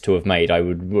choice to have made. I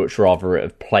would much rather it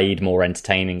have played more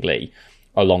entertainingly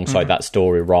alongside that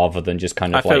story rather than just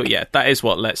kind of that is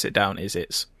what lets it down, is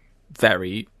it's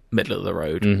very middle of the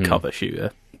road cover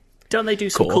shooter. Don't they do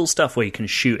some cool stuff where you can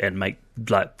shoot and make,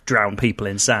 like, drown people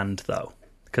in sand, though?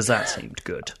 Because that seemed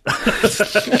good.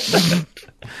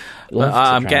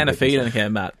 I'm getting a feeling here,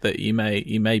 Matt, that you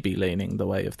may be leaning the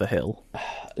way of the hill.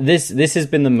 This has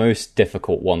been the most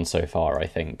difficult one so far, I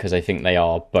think, because I think they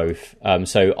are both.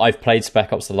 So I've played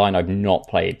Spec Ops: The Line. I've not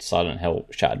played Silent Hill: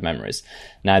 Shattered Memories.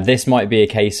 Now, this might be a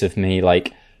case of me,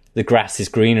 like, the grass is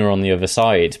greener on the other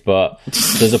side, but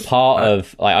there's a part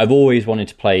of, like, I've always wanted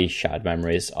to play Shattered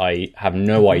Memories. I have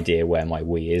no idea where my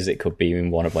Wii is. It could be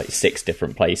in one of, like, 6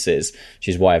 different places, which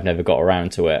is why I've never got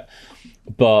around to it.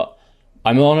 But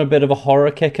I'm on a bit of a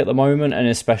horror kick at the moment, and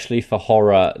especially for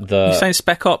horror, You're saying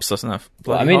Spec Ops doesn't have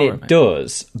I mean, horror, it mate.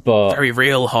 does, but Very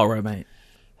real horror, mate.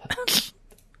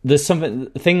 there's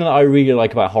the thing that I really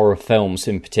like about horror films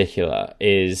in particular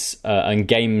is, and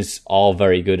games are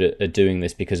very good at doing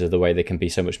this because of the way they can be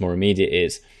so much more immediate,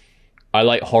 is I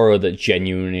like horror that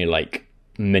genuinely, like,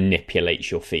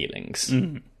 manipulates your feelings.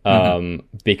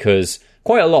 Because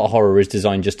quite a lot of horror is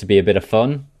designed just to be a bit of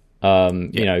fun.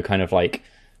 You know, kind of like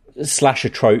slasher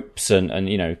tropes, and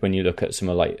you know, when you look at some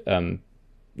of, like,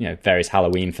 you know, various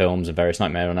Halloween films and various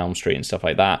Nightmare on Elm Street and stuff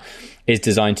like that, is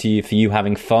designed for you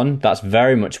having fun. That's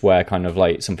very much where kind of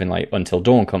like something like Until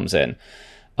Dawn comes in.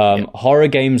 Horror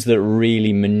games that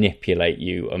really manipulate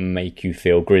you and make you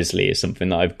feel grisly is something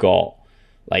that I've got,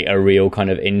 like, a real kind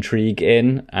of intrigue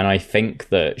in, and I think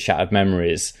that Shattered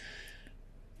Memories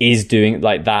is doing,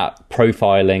 like, that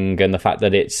profiling, and the fact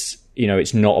that it's, you know,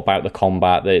 it's not about the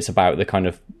combat, that it's about the kind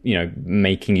of, you know,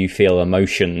 making you feel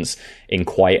emotions in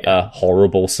quite a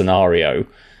horrible scenario.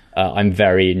 I'm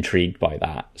very intrigued by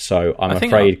that. So I'm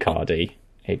afraid, Cardi,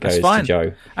 it goes to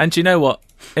Joe. And do you know what?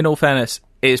 In all fairness,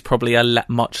 it is probably a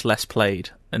much less played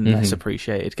and less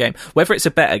appreciated game. Whether it's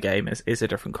a better game is a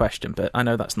different question, but I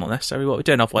know that's not necessarily what we're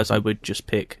doing. Otherwise, I would just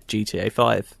pick GTA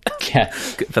 5. Yeah.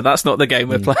 But that's not the game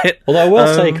we're playing. Although I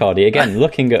will say, Cardi, again,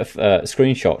 looking at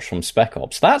screenshots from Spec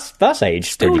Ops, that's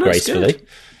aged pretty gracefully. Good.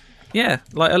 Yeah,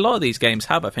 like a lot of these games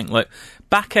have, I think. Like,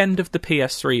 back end of the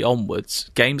PS3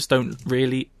 onwards, games don't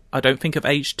really, I don't think, have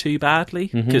aged too badly,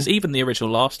 because even the original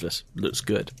Last of Us looks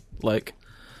good. Like,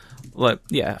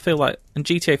 yeah, I feel like, and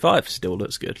GTA 5 still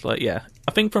looks good. Like, yeah,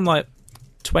 I think from like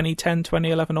 2010,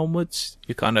 2011 onwards,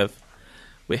 you kind of,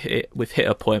 we've hit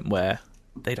a point where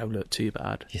they don't look too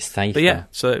bad. You're safer. But yeah,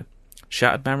 so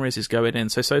Shattered Memories is going in.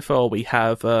 So far we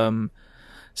have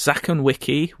Zack and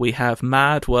Wiki, we have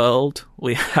Mad World,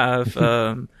 we have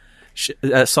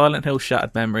Silent Hill: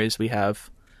 Shattered Memories, we have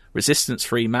Resistance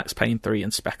 3, Max Payne 3,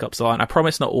 and Spec Ops: The Line. I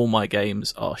promise not all my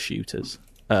games are shooters.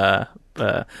 One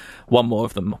more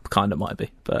of them kind of might be,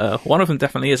 but one of them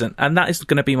definitely isn't, and that is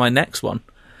going to be my next one,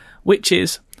 which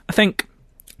is, I think,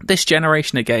 this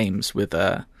generation of games with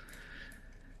Xbox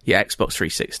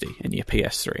 360 and your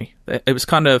PS3. It was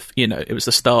kind of, you know, it was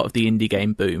the start of the indie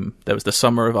game boom. There was the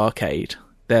summer of arcade.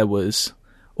 There was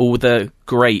all the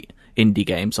great indie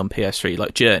games on PS3,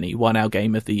 like Journey won our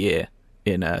Game of the Year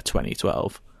in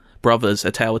 2012. Brothers: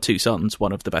 A Tale of Two Sons,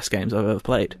 one of the best games I've ever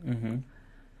played.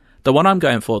 The one I'm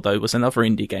going for, though, was another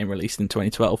indie game released in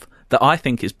 2012 that I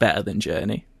think is better than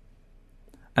Journey,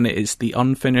 and it is The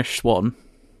Unfinished Swan.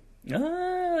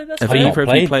 That's Have either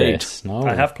of you played this? No.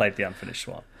 I have played The Unfinished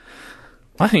Swan.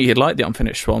 I think you'd like The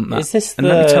Unfinished Swan, Matt. Is this and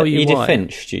let me tell you Edith why.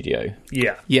 Finch studio?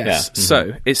 Yeah. Yes. Yeah.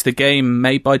 So it's the game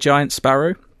made by Giant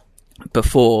Sparrow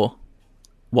before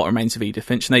What Remains of Edith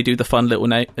Finch, and they do the fun little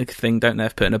thing, don't they,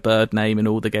 of putting a bird name in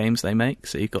all the games they make.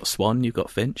 So you've got Swan, you've got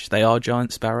Finch. They are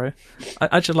Giant Sparrow.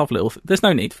 I just love little. There's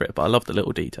no need for it, but I love the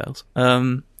little details.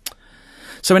 So,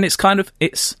 and it's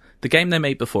the game they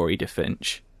made before Edith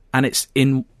Finch, and it's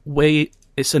in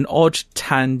it's an odd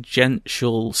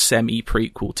tangential semi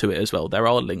prequel to it as well. There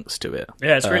are links to it.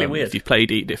 Yeah, it's really weird. If you've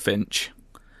played Edith Finch,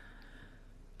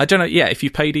 I don't know. Yeah, if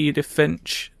you played Edith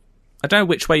Finch, I don't know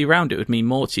which way around it would mean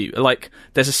more to you. Like,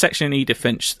 there's a section in Edith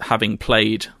Finch, having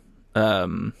played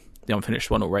the Unfinished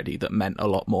one already, that meant a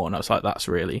lot more, and I was like, that's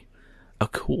really a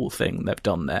cool thing they've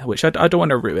done there, which I don't want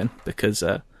to ruin, because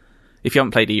if you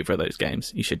haven't played either of those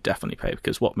games, you should definitely play,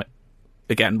 because What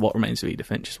Remains of Edith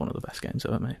Finch is one of the best games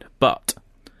ever made. But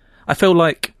I feel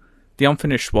like the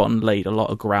Unfinished one laid a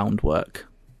lot of groundwork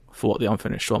for what the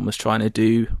Unfinished one was trying to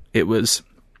do. It was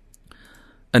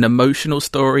an emotional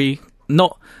story,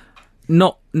 not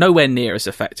nowhere near as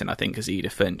affecting, I think, as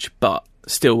Edith Finch, but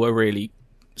still a really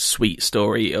sweet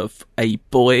story of a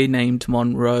boy named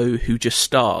Monroe who just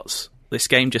starts. This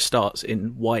game just starts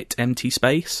in white, empty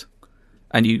space,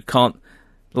 and you can't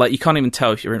even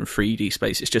tell if you're in 3D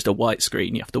space. It's just a white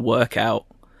screen. You have to work out,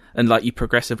 and like, you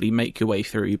progressively make your way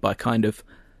through by kind of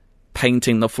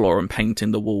painting the floor and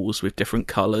painting the walls with different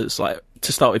colours. Like,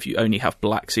 to start with, you only have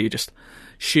black, so you're just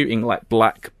shooting like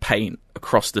black paint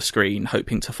across the screen,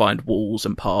 hoping to find walls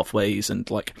and pathways, and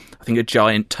like, I think a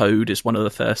giant toad is one of the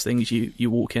first things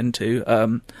you walk into.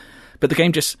 But the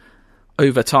game just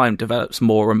over time develops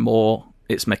more and more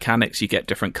its mechanics. You get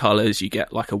different colours, you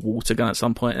get like a water gun at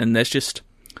some point, and it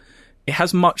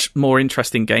has much more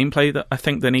interesting gameplay that I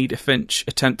think than Edith Finch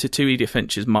attempted to. Edith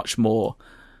Finch is much more,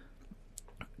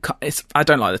 I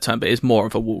don't like the term, but it's more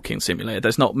of a walking simulator.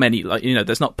 There's not many,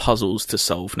 there's not puzzles to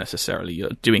solve necessarily. You're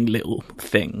doing little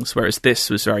things, whereas this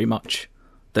was very much,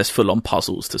 there's full-on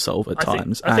puzzles to solve at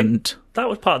times. I think that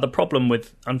was part of the problem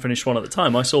with Unfinished 1 at the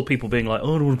time. I saw people being like,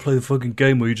 oh, I don't want to play the fucking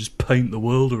game where you just paint the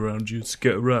world around you to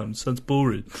get around. Sounds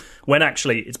boring. When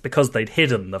actually, it's because they'd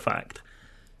hidden the fact,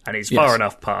 and it's far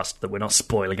enough past that we're not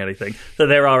spoiling anything, that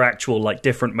there are actual like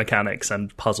different mechanics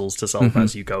and puzzles to solve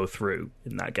as you go through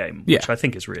in that game, which I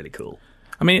think is really cool.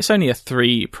 I mean, it's only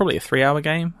probably a 3-hour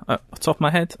game at the top of my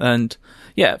head, and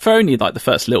yeah, for only like the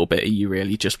first little bit, are you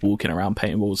really just walking around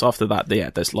painting walls. After that,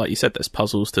 there's, like you said, there's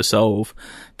puzzles to solve.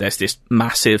 There's this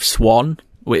massive swan,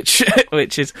 which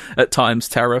is at times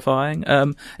terrifying.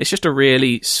 It's just a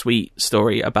really sweet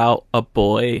story about a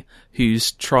boy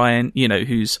who's trying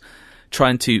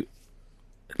to,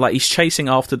 like, he's chasing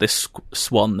after this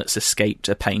swan that's escaped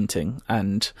a painting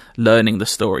and learning the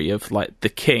story of, like, the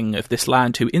king of this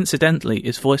land, who incidentally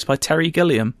is voiced by Terry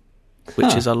Gilliam,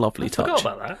 which is a lovely touch. I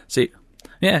forgot about that. So,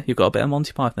 yeah, you've got a bit of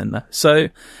Monty Python in there. So,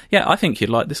 yeah, I think you'd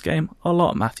like this game a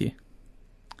lot, Matthew.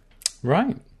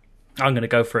 Right. I'm going to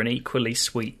go for an equally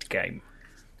sweet game.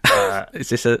 Is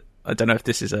this I don't know if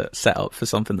this is a setup for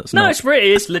something that's not. No,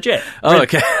 it's legit.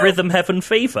 Okay. Rhythm Heaven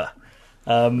Fever.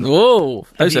 Whoa!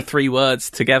 Those are 3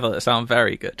 words together that sound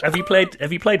very good. Have you played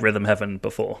Rhythm Heaven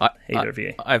before? Either of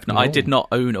you? I've not. No. I did not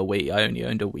own a Wii. I only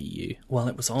owned a Wii U. Well,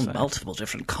 it was on multiple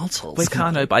different consoles. We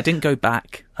can't know, but I didn't go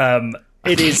back.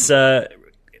 It is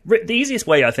the easiest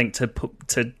way, I think,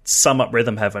 to sum up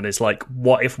Rhythm Heaven is like,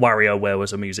 what if WarioWare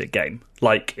was a music game?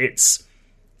 Like, it's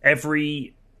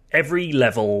every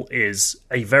level is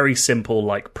a very simple,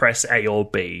 like, press A or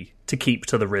B to keep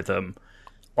to the rhythm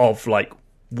of, like,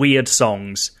 weird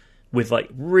songs with, like,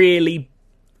 really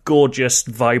gorgeous,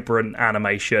 vibrant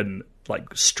animation,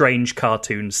 like, strange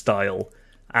cartoon style,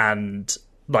 and,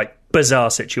 like,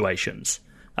 bizarre situations.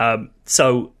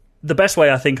 So the best way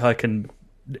I think I can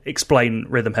explain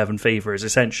Rhythm Heaven Fever is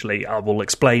essentially, I will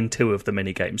explain 2 of the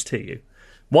minigames to you.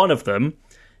 One of them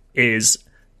is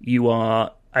you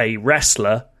are a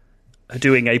wrestler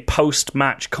doing a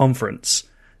post-match conference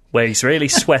where he's really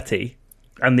sweaty,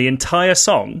 and the entire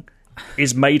song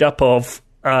is made up of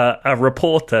a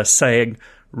reporter saying,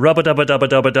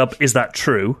 rubba-dubba-dubba-dubba-dub, is that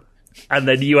true? And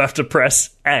then you have to press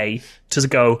A to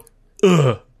go,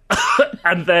 ugh.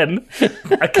 And then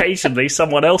occasionally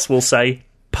someone else will say,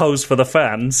 pose for the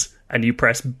fans, and you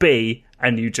press B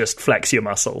and you just flex your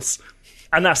muscles.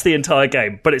 And that's the entire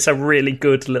game, but it's a really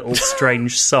good little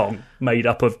strange song made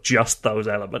up of just those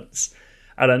elements.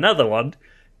 And another one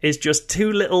is just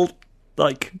 2 little,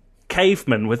 like,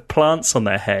 cavemen with plants on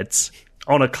their heads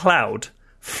on a cloud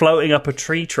floating up a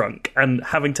tree trunk and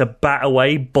having to bat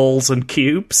away balls and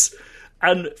cubes.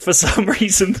 And for some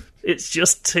reason, it's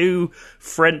just 2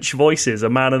 French voices, a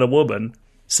man and a woman,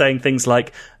 saying things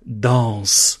like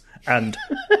danse and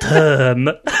turn.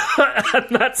 And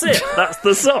that's it. That's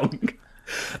the song.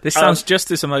 This sounds just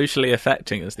as emotionally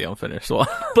affecting as the Unfinished one.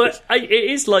 But it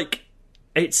is like,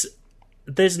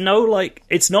 there's no, like,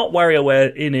 it's not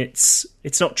WarioWare in it's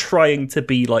not trying to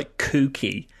be, like,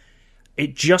 kooky.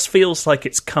 It just feels like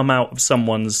it's come out of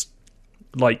someone's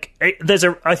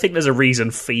I think there's a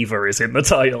reason Fever is in the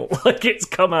title. Like, it's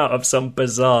come out of some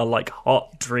bizarre, like,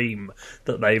 hot dream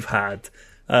that they've had.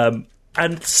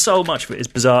 And so much of it is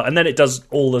bizarre. And then it does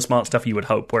all the smart stuff you would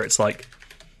hope, where it's like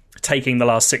taking the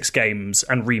last 6 games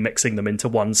and remixing them into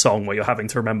one song where you're having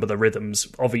to remember the rhythms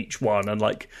of each one, and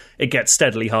like it gets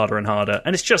steadily harder and harder.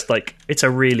 And it's just like, it's a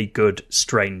really good,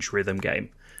 strange rhythm game.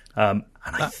 And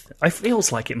I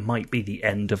feels like it might be the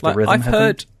end of the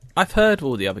rhythm. I've heard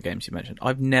all the other games you mentioned.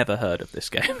 I've never heard of this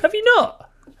game. Have you not?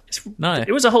 No.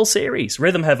 It was a whole series.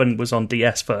 Rhythm Heaven was on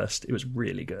DS first. It was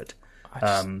really good.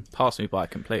 Passed me by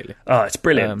completely. Oh, it's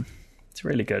brilliant. It's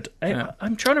really good.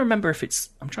 I'm trying to remember if it's...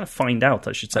 I'm trying to find out,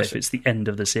 I should say, if it's the end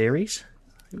of the series.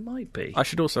 It might be. I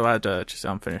should also add, just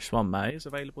Unfinished Swan May is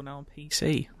available now on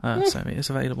PC. So it is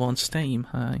available on Steam,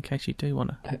 in case you do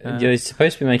want to... You're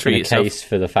supposed to be making a case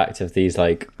for the fact of these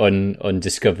like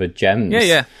undiscovered gems.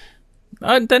 Yeah.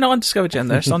 They're not undiscovered gems,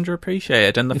 they're just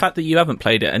underappreciated. And the fact that you haven't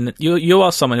played it, and you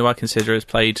are someone who I consider has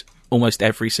played almost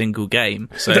every single game,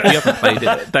 so if you haven't played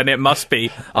it, then it must be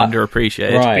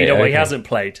underappreciated. Right, you know what he hasn't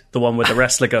played? The one where the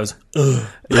wrestler goes, ugh.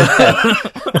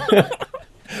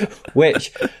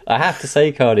 Which, I have to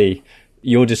say, Cardi,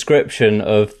 your description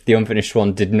of the Unfinished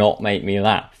Swan did not make me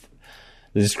laugh.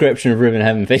 The description of Rhythm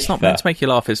Heaven Fever. It's not meant to make you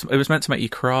laugh, it was meant to make you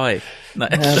cry. No,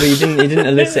 but you didn't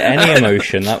elicit any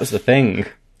emotion, that was the thing.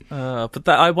 But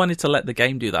I wanted to let the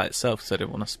game do that itself, so I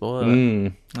didn't want to spoil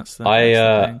it. That's the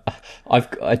thing.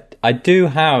 I do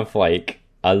have like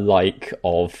a like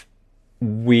of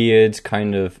weird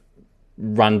kind of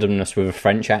randomness with a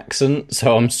French accent,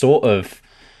 so I'm sort of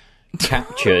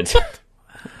captured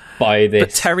by this.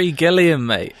 But Terry Gilliam,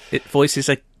 mate, it voices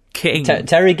a king.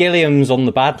 Terry Gilliam's on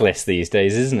the bad list these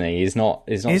days, isn't he? He's not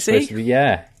is supposed to be.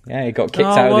 Yeah, he got kicked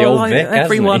out of well, the old Vic.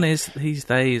 Everyone is these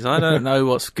days. I don't know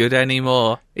what's good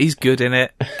anymore. He's good in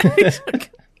it.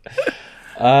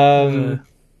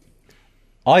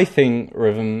 I think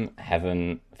Rhythm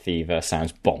Heaven Fever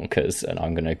sounds bonkers, and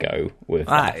I'm going to go with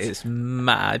that. That is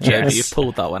mad, Jamie. Yes. You've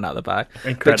pulled that one out of the bag.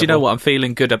 Incredible. But you know what? I'm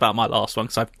feeling good about my last one,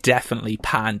 because I've definitely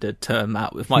pandered to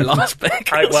Matt with my last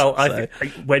pick.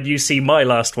 When you see my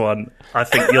last one, I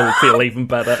think you'll feel even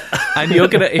better. And you're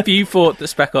gonna, if you thought that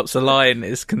Spec Ops: The Line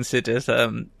is considered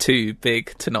too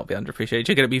big to not be underappreciated,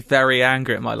 you're going to be very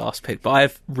angry at my last pick. But I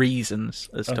have reasons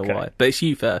as to why. But it's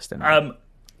you first.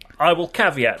 I will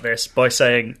caveat this by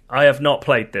saying I have not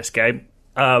played this game.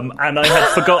 And I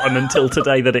had forgotten until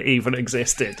today that it even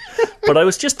existed. But I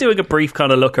was just doing a brief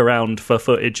kind of look around for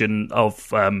footage and of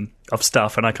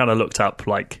stuff, and I kind of looked up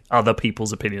like other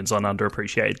people's opinions on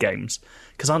underappreciated games.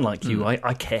 Because unlike you,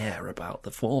 I care about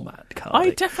the format.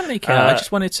 I definitely care. I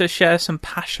just wanted to share some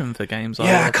passion for games.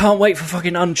 I can't wait for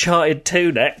fucking Uncharted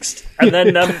 2 next. And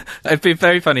then it'd be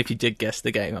very funny if you did guess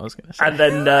the game I was going to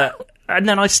say. And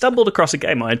then I stumbled across a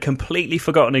game I had completely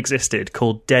forgotten existed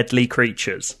called Deadly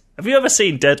Creatures. Have you ever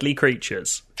seen Deadly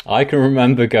Creatures? I can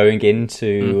remember going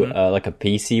into like a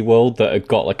PC World that had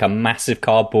got like a massive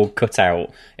cardboard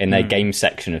cutout in their game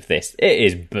section of this. It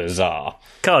is bizarre.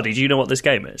 Cardi, do you know what this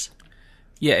game is?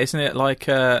 Yeah, isn't it like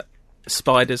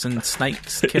spiders and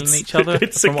snakes killing each other,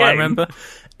 it's from what I remember?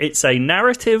 It's a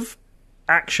narrative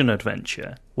action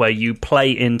adventure where you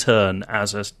play in turn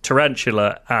as a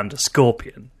tarantula and a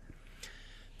scorpion.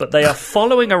 But they are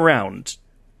following around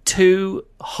 2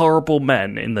 horrible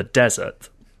men in the desert,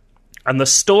 and the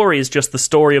story is just the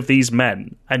story of these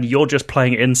men, and you're just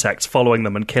playing insects, following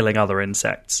them and killing other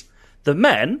insects. The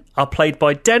men are played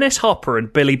by Dennis Hopper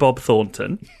and Billy Bob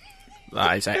Thornton.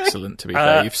 That is excellent, to be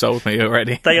fair. You've sold me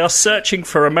already. They are searching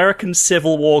for American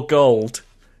Civil War gold,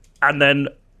 and then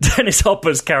Dennis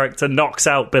Hopper's character knocks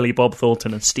out Billy Bob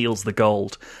Thornton and steals the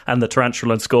gold, and the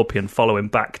tarantula and scorpion follow him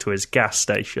back to his gas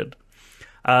station.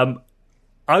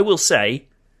 I will say,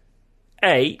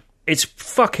 it's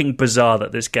fucking bizarre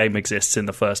that this game exists in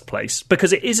the first place,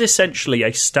 because it is essentially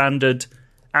a standard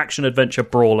action-adventure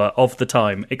brawler of the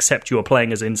time, except you are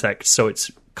playing as insects, so it's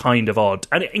kind of odd.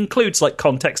 And it includes, like,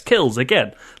 context kills,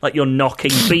 again. Like, you're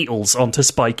knocking beetles onto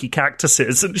spiky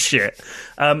cactuses and shit.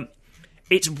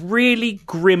 It's really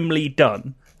grimly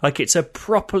done. Like, it's a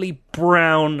properly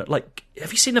brown... Like,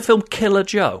 have you seen the film Killer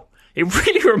Joe? It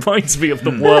really reminds me of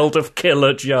the world of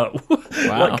Killer Joe.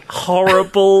 Wow. Like,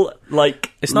 horrible,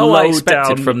 like, it's not what I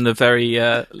expected down... from the very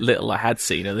little I had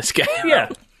seen of this game. Yeah.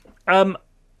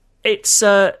 It's,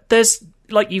 there's,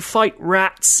 like, you fight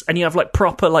rats, and you have, like,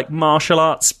 proper, like, martial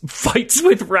arts fights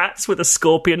with rats with a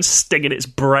scorpion stinging its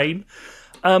brain.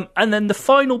 And then the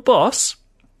final boss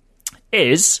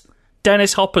is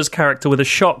Dennis Hopper's character with a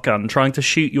shotgun trying to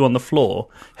shoot you on the floor,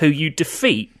 who you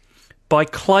defeat by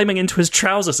climbing into his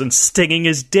trousers and stinging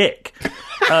his dick.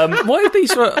 What if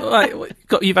these were like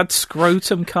you've had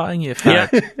scrotum cutting, you've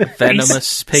had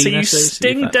venomous penises? So you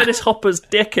sting Dennis Hopper's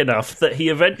dick enough that he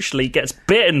eventually gets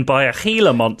bitten by a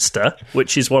Gila monster,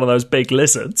 which is one of those big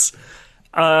lizards,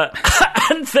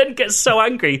 and then gets so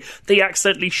angry that he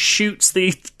accidentally shoots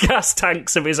the gas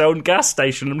tanks of his own gas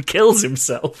station and kills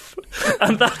himself.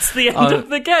 And that's the end of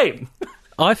the game.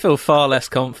 I feel far less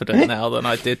confident now than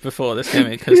I did before this game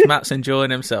because Matt's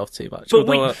enjoying himself too much.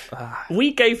 But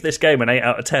we gave this game an 8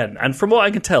 out of 10, and from what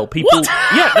I can tell, people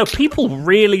people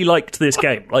really liked this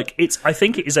game. Like I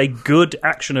think it is a good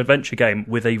action adventure game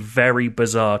with a very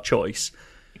bizarre choice.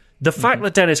 The fact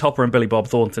that Dennis Hopper and Billy Bob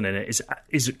Thornton in it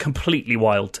is completely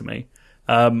wild to me.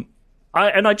 The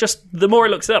more I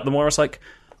looked it up, the more I was like,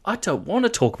 I don't want to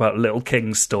talk about Little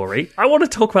King's story. I want to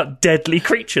talk about Deadly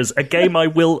Creatures, a game I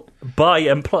will buy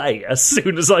and play as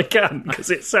soon as I can, because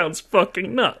it sounds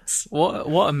fucking nuts. What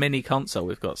a mini console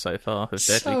we've got so far with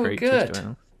Deadly Creatures.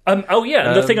 Good. And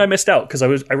the thing I missed out, because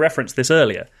I referenced this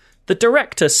earlier, the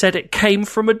director said it came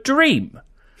from a dream.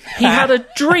 He had a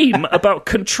dream about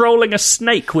controlling a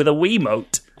snake with a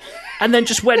Wiimote, and then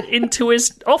just went into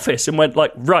his office and went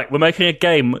like, right, we're making a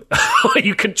game where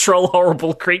you control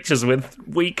horrible creatures with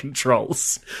Wii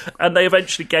controls. And they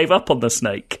eventually gave up on the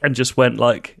snake and just went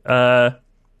like,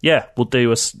 we'll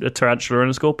do a tarantula and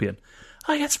a scorpion.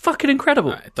 Oh, yeah, it's fucking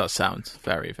incredible. It does sound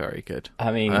very, very good.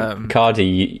 I mean,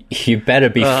 Cardi, you better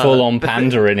be full-on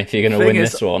pandering if you're going to win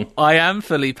this one. I am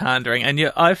fully pandering,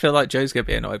 and I feel like Joe's going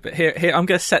to be annoyed. But here, I'm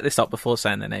going to set this up before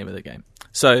saying the name of the game.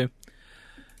 So,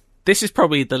 this is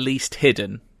probably the least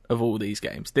hidden of all these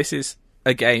games. This is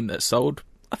a game that sold,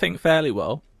 I think, fairly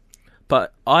well.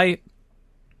 But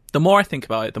the more I think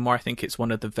about it, the more I think it's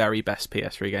one of the very best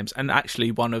PS3 games, and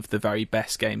actually one of the very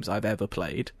best games I've ever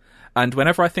played. And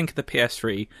whenever I think of the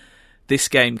PS3, this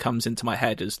game comes into my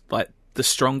head as like the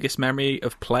strongest memory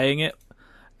of playing it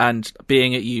and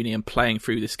being at uni and playing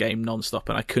through this game non-stop,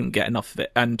 and I couldn't get enough of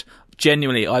it. And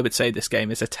genuinely, I would say this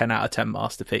game is a 10 out of 10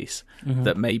 masterpiece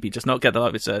that maybe does not get the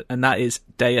love it's earned, and that is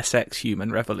Deus Ex Human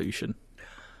Revolution.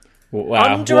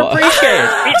 Wow.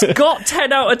 Underappreciated. It's got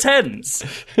 10 out of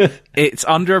 10s. It's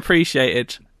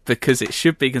underappreciated because it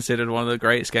should be considered one of the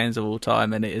greatest games of all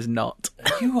time, and it is not.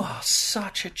 You are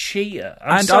such a cheater.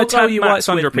 I'll tell you why it's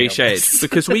underappreciated,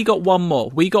 because we got one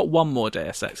more. We got one more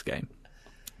Deus Ex game,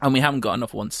 and we haven't got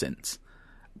another one since.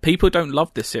 People don't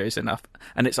love this series enough,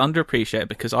 and it's underappreciated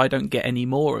because I don't get any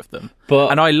more of them.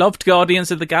 And I loved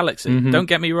Guardians of the Galaxy, don't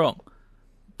get me wrong,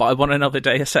 but I want another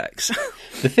Deus Ex.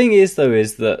 The thing is, though,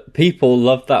 is that people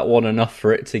loved that one enough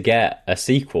for it to get a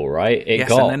sequel, right? And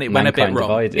then it went a bit wrong.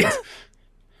 Divided.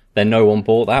 Then no one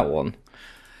bought that one.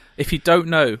 If you don't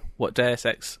know what Deus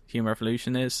Ex Human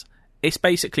Revolution is, it's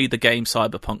basically the game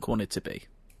Cyberpunk wanted to be.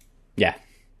 Yeah.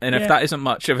 And if that isn't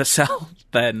much of a sell,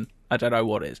 then I don't know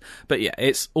what is. But yeah,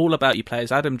 it's all about you play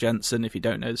as Adam Jensen, if you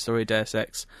don't know the story of Deus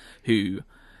Ex, who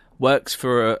works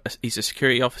he's a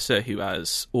security officer who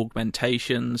has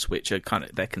augmentations, which are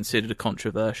they're considered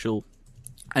controversial.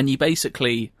 And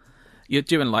you're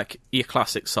doing like your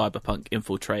classic Cyberpunk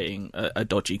infiltrating a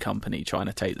dodgy company, trying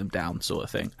to take them down sort of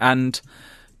thing. And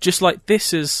just like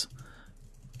this is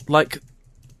like,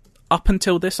 up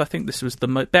until this, I think this was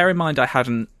bear in mind I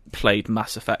hadn't played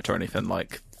Mass Effect or anything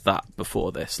like that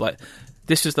before this. Like,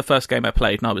 this is the first game I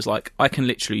played, and I was like, I can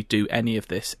literally do any of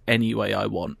this any way I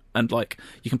want. And like,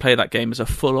 you can play that game as a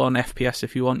full-on FPS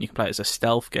if you want. You can play it as a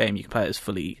stealth game. You can play it as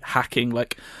fully hacking.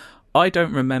 Like, I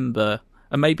don't remember,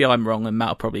 and maybe I'm wrong, and Matt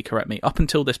will probably correct me. Up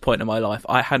until this point in my life,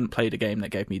 I hadn't played a game that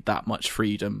gave me that much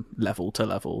freedom, level to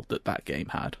level, that game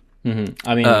had. Mm-hmm.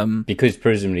 I mean, because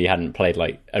presumably you hadn't played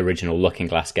like original Looking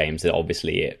Glass games that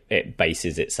obviously it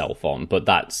bases itself on, but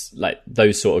that's like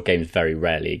those sort of games very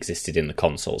rarely existed in the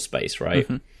console space, right?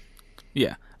 Mm-hmm.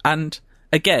 Yeah, and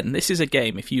again, this is a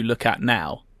game, if you look at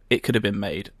now, it could have been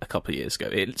made a couple of years ago.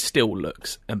 It still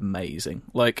looks amazing.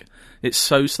 Like, it's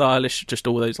so stylish, just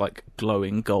all those like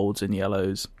glowing golds and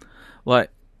yellows.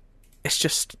 Like, it's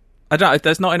just, I don't know,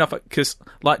 there's not enough, because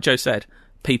like Joe said,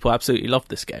 people absolutely love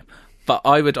this game. But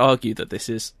I would argue that this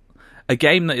is a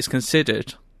game that is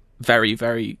considered very,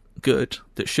 very good,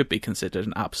 that should be considered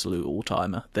an absolute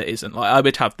all-timer, that isn't. Like, I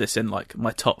would have this in like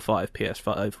my top 5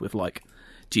 PS5 with like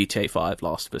GTA 5,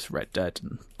 Last of Us, Red Dead,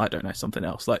 and I don't know, something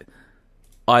else. Like,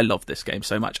 I love this game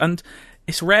so much. And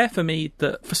it's rare for me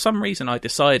that for some reason I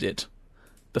decided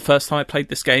the first time I played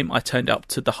this game, I turned it up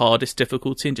to the hardest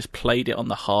difficulty and just played it on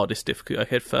the hardest difficulty I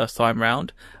had first time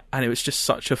round. And it was just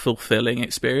such a fulfilling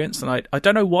experience. And I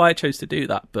don't know why I chose to do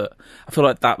that, but I feel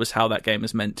like that was how that game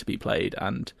was meant to be played.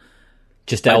 And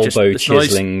Just Like, elbow it's nice-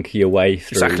 chiseling your way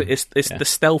through. Exactly, it's the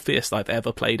stealthiest I've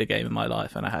ever played a game in my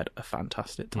life, and I had a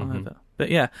fantastic time with it.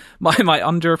 But yeah, my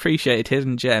underappreciated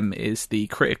hidden gem is the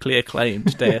critically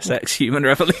acclaimed Deus Ex Human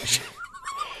Revolution.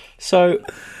 So,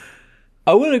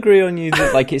 I will agree on you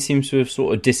that like it seems to have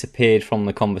sort of disappeared from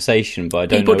the conversation, but I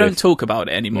don't People know don't if, talk about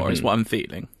it anymore, is what I'm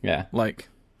feeling. Yeah. Like,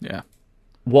 yeah.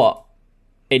 What?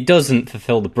 It doesn't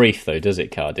fulfill the brief, though, does it,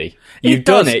 Cardi? You've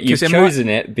does, done it. You've 'cause it chosen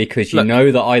it because you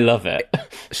know that I love it.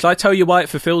 Shall I tell you why it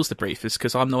fulfills the brief? Is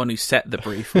because I'm the one who set the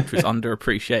brief, which was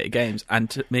underappreciated games, and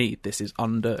to me, this is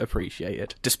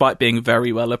underappreciated, despite being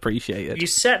very well appreciated. You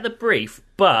set the brief,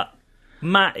 but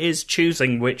Matt is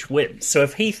choosing which wins. So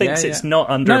if he thinks Yeah, it's yeah.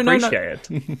 not No.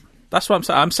 underappreciated, That's what I'm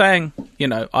saying. I'm saying,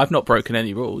 I've not broken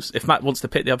any rules. If Matt wants to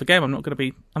pick the other game, I'm not going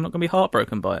to be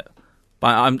heartbroken by it.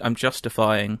 But I'm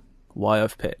justifying why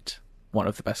I've picked one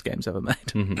of the best games ever made.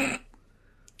 Mm-hmm.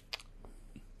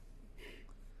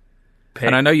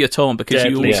 And I know you're torn because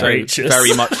you Deadly also Creatures.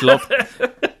 very much love.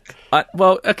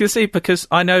 I can see because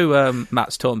I know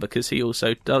Matt's torn because he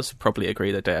also does probably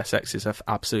agree that Deus Ex is an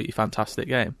absolutely fantastic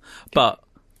game, but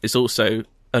is also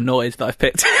annoyed that I've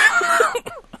picked.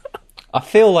 I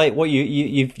feel like what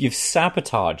you've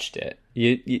sabotaged it.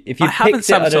 If you I haven't picked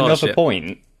it at sabotaged another it.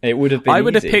 point, it would have been. I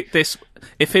would have easy. picked this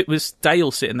if it was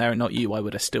Dale sitting there and not you. I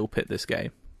would have still picked this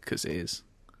game because it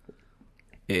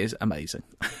is amazing.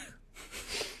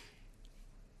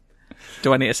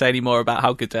 Do I need to say any more about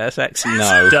how good Deus Ex is?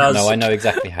 No, Does I know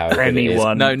exactly how it is.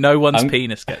 anyone? No one's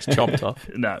penis gets chopped off.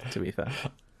 No. To be fair.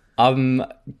 I'm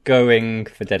going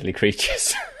for Deadly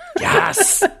Creatures.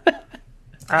 Yes,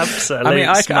 absolutely. I mean,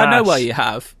 I know smash. why you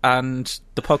have, and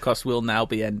the podcast will now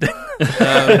be ending.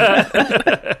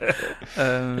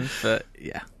 But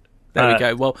yeah, there we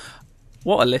go. Well,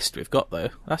 what a list we've got, though.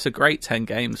 That's a great 10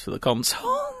 games for the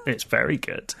console. It's very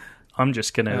good. I'm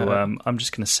just gonna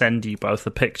send you both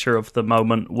a picture of the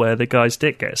moment where the guy's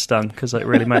dick gets stung because it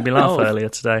really made me laugh earlier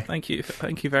today. Thank you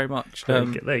very much. There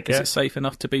you go. Is it safe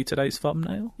enough to be today's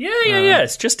thumbnail? Yeah.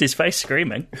 It's just his face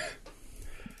screaming.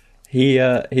 He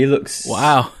looks.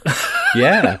 Wow,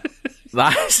 Yeah.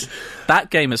 that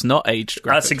game has not aged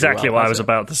graphically That's exactly well, what I has was it?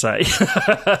 about to say.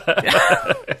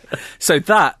 So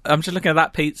I'm just looking at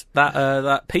that pizza.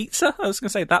 That pizza. I was going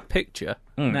to say that picture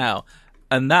now,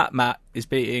 and that Matt is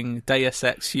beating Deus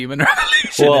Ex Human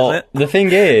Revolution. Well, is it? the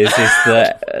thing is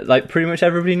that like pretty much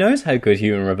everybody knows how good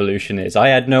Human Revolution is. I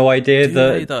had no idea Do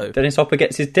they, that though? Dennis Hopper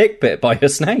gets his dick bit by a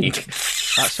snake.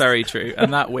 That's very true,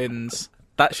 and that wins.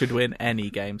 That should win any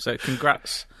game. So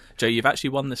congrats, Joe. You've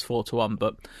actually won this 4-1.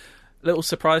 But little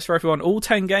surprise for everyone: all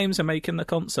 10 games are making the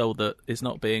console that is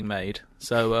not being made.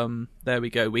 So there we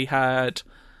go.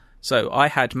 I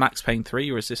had Max Payne 3,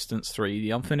 Resistance 3,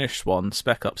 The Unfinished Swan,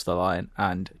 Spec Ops: The Line,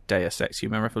 and Deus Ex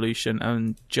Human Revolution.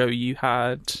 And Joe, you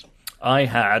had. I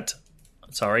had.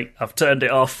 Sorry, I've turned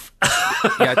it off.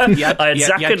 I had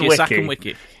Zack and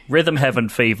Wiki, Rhythm Heaven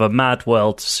Fever, Mad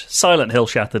Worlds, Silent Hill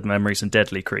Shattered Memories, and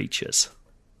Deadly Creatures.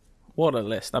 What a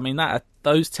list. I mean,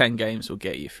 those 10 games will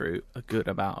get you through a good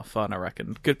amount of fun, I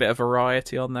reckon. Good bit of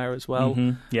variety on there as well.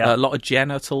 yeah. A lot of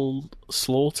genital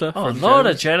slaughter. Oh, a from lot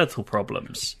Joe. of genital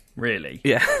problems, really.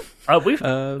 Yeah.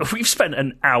 We've spent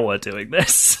an hour doing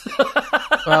this.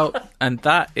 Well, and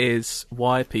that is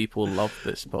why people love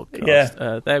this podcast.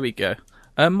 Yeah. There we go.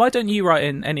 Why don't you write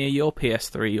in any of your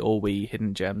PS3 or Wii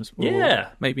hidden gems? Yeah.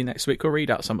 Maybe next week we'll read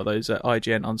out some of those at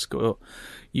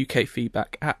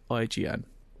IGN_UKfeedback@IGN.com.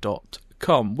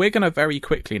 We're going to very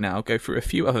quickly now go through a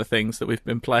few other things that we've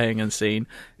been playing and seen.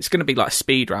 It's going to be like a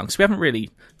speed round because we haven't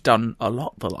really done a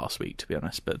lot the last week, to be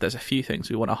honest, but there's a few things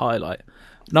we want to highlight.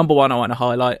 Number one I want to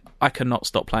highlight, I cannot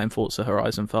stop playing Forza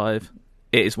Horizon 5.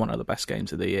 It is one of the best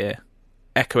games of the year.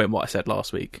 Echoing what I said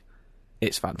last week,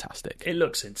 it's fantastic. It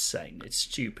looks insane. It's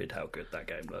stupid how good that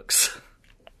game looks.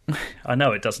 I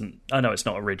know it doesn't. I know it's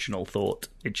not original thought.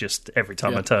 It just every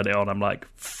time I turn it on, I'm like,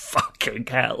 fucking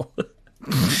hell.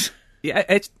 Yeah,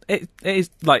 it is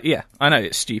like, yeah, I know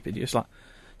it's stupid. You're just like,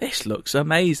 this looks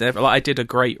amazing. Like, I did a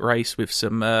great race with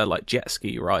some like jet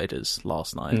ski riders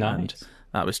last night, and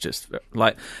that was just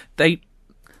like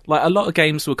like a lot of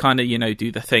games will kind of,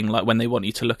 do the thing like when they want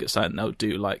you to look at something, they'll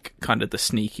do like kind of the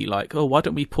sneaky like, oh, why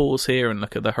don't we pause here and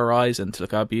look at the horizon to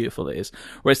look how beautiful it is.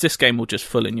 Whereas this game will just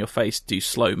full in your face, do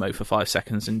slow-mo for 5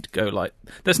 seconds and go like,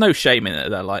 there's no shame in it.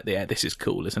 They're like, yeah, this is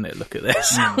cool, isn't it? Look at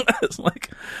this. It's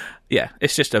like, yeah,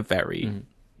 it's just a very,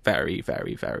 very,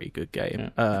 very, very good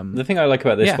game. The thing I like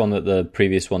about this one that the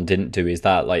previous one didn't do is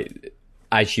that like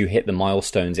as you hit the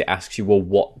milestones, it asks you, well,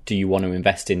 what do you want to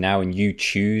invest in now? And you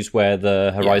choose where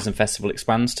the Horizon Festival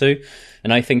expands to.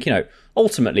 And I think,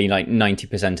 ultimately, like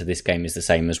 90% of this game is the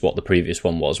same as what the previous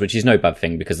one was, which is no bad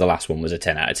thing because the last one was a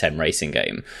 10 out of 10 racing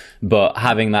game. But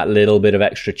having that little bit of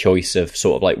extra choice of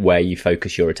sort of like where you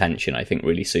focus your attention, I think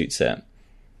really suits it.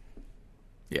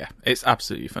 Yeah, it's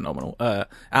absolutely phenomenal.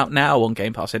 Out now on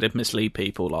Game Pass. I did mislead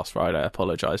people last Friday. I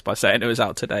apologise by saying it was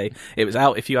out today. It was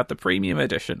out if you had the premium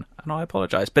edition, and I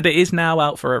apologise. But it is now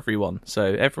out for everyone, so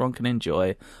everyone can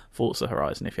enjoy Forza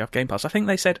Horizon if you have Game Pass. I think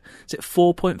they said, is it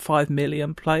 4.5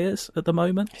 million players at the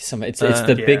moment? It's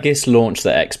the biggest launch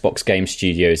that Xbox Game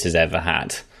Studios has ever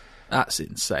had. That's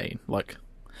insane.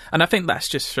 And I think that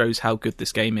just shows how good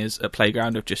this game is at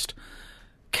Playground, of just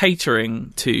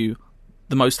catering to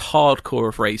the most hardcore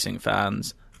of racing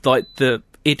fans, like the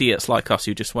idiots like us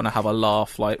who just want to have a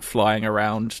laugh, like flying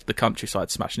around the countryside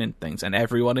smashing into things, and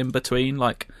everyone in between.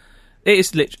 Like,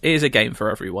 it is a game for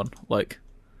everyone. Like,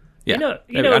 yeah, I know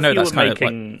if you were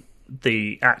making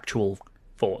the actual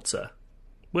Forza,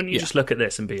 wouldn't you just look at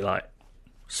this and be like,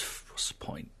 what's the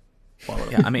point?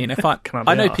 Yeah, I mean, if I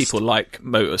know people like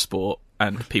motorsport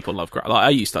and people love I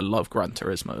used to love Gran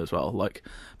Turismo as well. Like,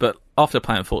 but after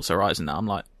playing Forza Horizon now, I'm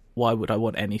like, why would I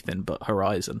want anything but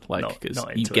Horizon? Like, because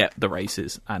you get the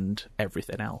races and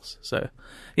everything else. So,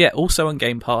 yeah, also on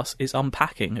Game Pass is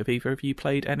Unpacking. Have either of you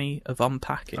played any of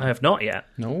Unpacking? I have not yet.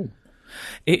 No.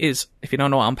 It is, if you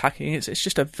don't know what Unpacking is, it's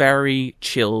just a very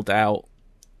chilled out,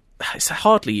 it's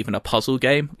hardly even a puzzle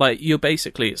game. Like,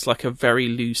 it's like a very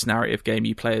loose narrative game.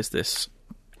 You play as this,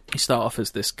 you start off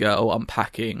as this girl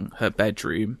unpacking her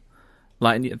bedroom.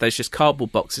 Like, there's just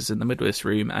cardboard boxes in the middle of this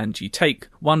room, and you take,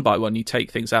 one by one, you take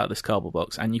things out of this cardboard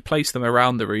box, and you place them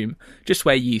around the room, just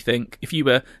where you think, if you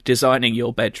were designing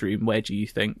your bedroom, where do you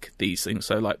think these things,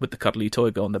 so like, would the cuddly toy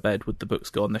go on the bed, would the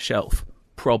books go on the shelf?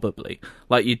 Probably.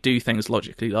 Like, you do things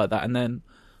logically like that, and then,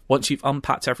 once you've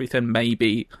unpacked everything,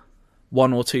 maybe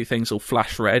one or two things will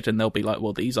flash red, and they'll be like,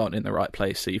 well, these aren't in the right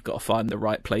place, so you've got to find the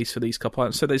right place for these couple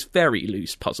items. So there's very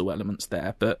loose puzzle elements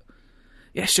there, but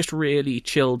yeah, it's just really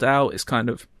chilled out. It's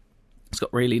got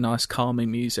really nice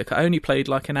calming music. I only played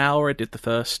like an hour. I did the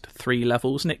first 3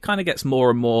 levels, and it kind of gets more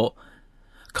and more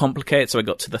complicated. So I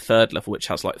got to the 3rd level, which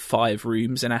has like 5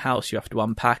 rooms in a house you have to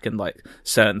unpack, and like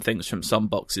certain things from some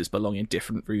boxes belong in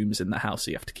different rooms in the house,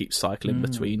 so you have to keep cycling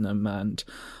between them. And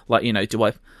like,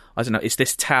 I don't know, is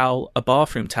this towel a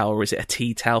bathroom towel or is it a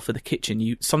tea towel for the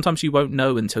kitchen? Sometimes you won't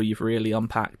know until you've really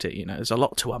unpacked it. There's a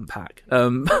lot to unpack.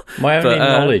 My only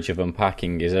knowledge of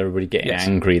unpacking is everybody getting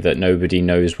angry that nobody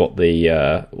knows what the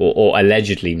or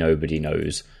allegedly nobody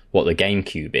knows what the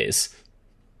GameCube is.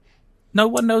 No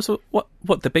one knows what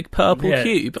the big purple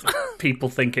cube. People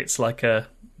think it's like a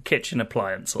kitchen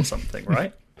appliance or something,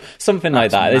 right? Something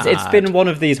like that. It's been one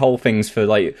of these whole things for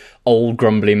like old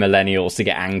grumbly millennials to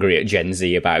get angry at Gen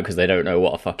Z about because they don't know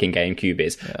what a fucking GameCube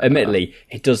is. Yeah, admittedly,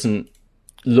 it doesn't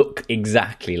look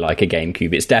exactly like a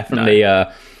GameCube. It's definitely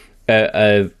a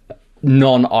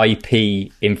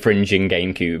non-IP infringing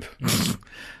GameCube.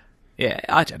 Yeah,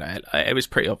 I don't know. It was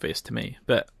pretty obvious to me,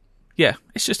 but yeah,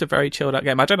 it's just a very chilled out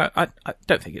game. I don't know. I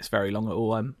don't think it's very long at all.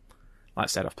 Like I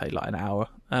said, I've played like an hour.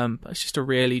 But it's just a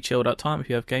really chilled out time if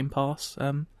you have Game Pass.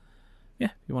 Yeah,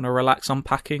 you want to relax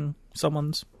unpacking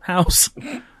someone's house.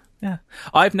 Yeah.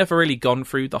 I've never really gone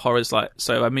through the horrors.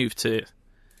 So I moved to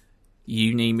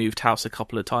uni, moved house a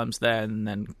couple of times there, and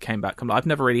then came back. I've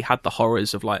never really had the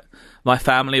horrors of like, my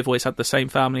family have always had the same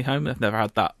family home. I've never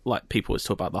had that, like people always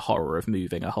talk about the horror of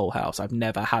moving a whole house. I've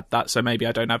never had that, so maybe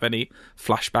I don't have any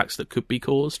flashbacks that could be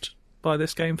caused by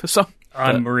this game for some.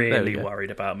 I'm really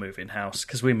worried about moving house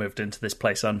because we moved into this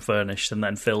place unfurnished and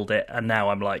then filled it, and now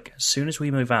I'm like, as soon as we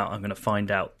move out, I'm going to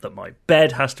find out that my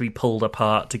bed has to be pulled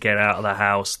apart to get out of the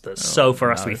house. The sofa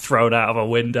has to be thrown out of a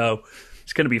window.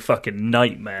 It's going to be a fucking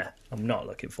nightmare. I'm not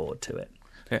looking forward to it.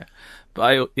 Yeah,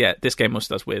 but this game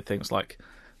also does weird things. Like,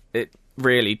 it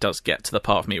really does get to the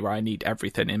part of me where I need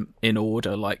everything in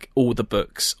order. Like all the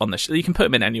books on the you can put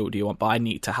them in any order you want, but I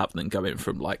need to have them going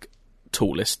from like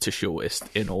tallest to shortest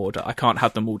in order. I can't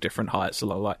have them all different heights, so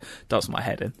like does my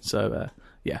head in. So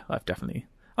yeah,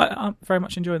 I'm very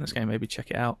much enjoying this game. Maybe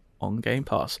check it out on Game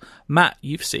Pass. Matt,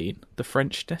 you've seen The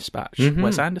French Dispatch,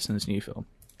 Wes Anderson's new film.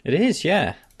 It is,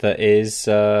 yeah. That is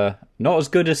not as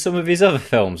good as some of his other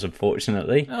films,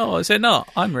 unfortunately. Oh, is it not?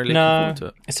 I'm really looking forward to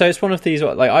it. So it's one of these,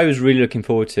 like, I was really looking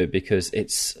forward to it because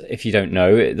it's, if you don't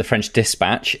know, The French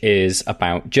Dispatch is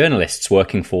about journalists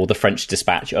working for the French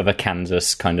Dispatch of a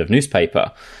Kansas kind of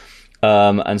newspaper.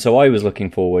 And so I was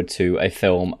looking forward to a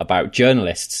film about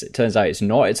journalists. It turns out it's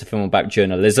not. It's a film about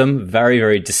journalism. Very,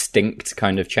 very distinct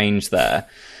kind of change there.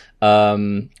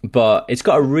 But it's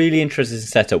got a really interesting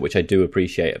setup, which I do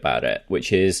appreciate about it,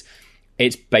 which is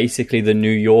it's basically The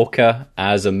New Yorker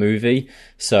as a movie.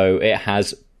 So it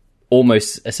has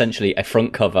almost essentially a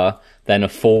front cover, then a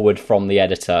forward from the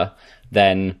editor,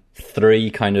 then 3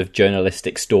 kind of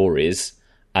journalistic stories,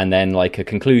 and then like a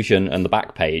conclusion and the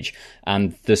back page.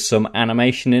 And there's some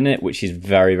animation in it, which is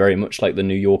very, very much like the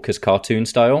New Yorker's cartoon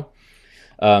style.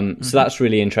 So that's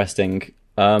really interesting.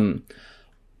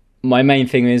 My main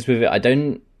thing is with it, I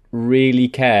don't really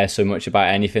care so much about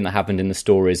anything that happened in the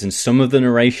stories, and some of the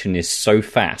narration is so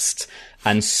fast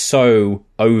and so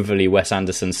overly Wes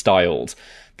Anderson styled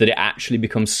that it actually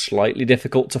becomes slightly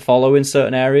difficult to follow in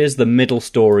certain areas. The middle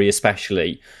story,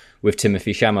 especially with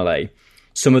Timothée Chalamet,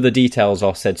 some of the details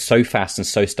are said so fast and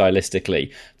so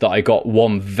stylistically that I got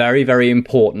one very, very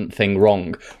important thing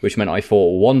wrong, which meant I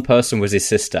thought one person was his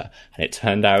sister. And it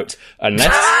turned out,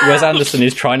 unless Wes Anderson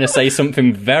is trying to say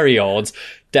something very odd,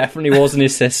 definitely wasn't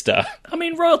his sister. I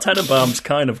mean, Royal Tenenbaums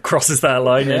kind of crosses that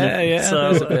line. Yeah, So,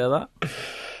 there's a bit of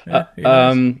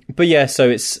that. But yeah, so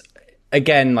it's,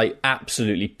 again, like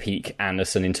absolutely peak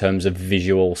Anderson in terms of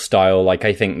visual style. Like,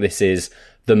 I think this is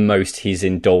the most he's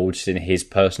indulged in his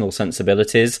personal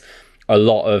sensibilities. A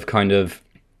lot of kind of,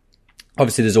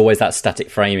 obviously there's always that static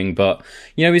framing, but,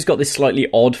 you know, he's got this slightly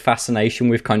odd fascination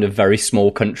with kind of very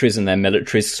small countries and their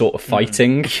militaries sort of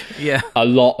fighting. Yeah. A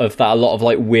lot of that, a lot of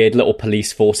like weird little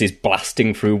police forces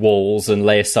blasting through walls, and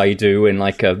Léa Seydoux in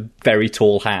like a very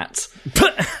tall hat.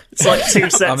 It's like 2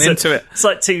 sets. I'm into it. It's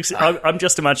like I'm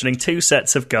just imagining 2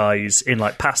 sets of guys in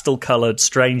like pastel-coloured,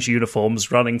 strange uniforms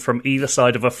running from either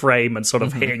side of a frame and sort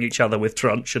of hitting each other with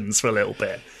truncheons for a little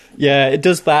bit. Yeah, it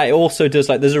does that. It also does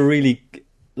like there's a really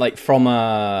like from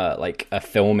a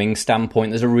filming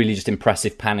standpoint, there's a really just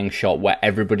impressive panning shot where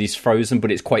everybody's frozen,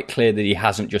 but it's quite clear that he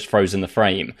hasn't just frozen the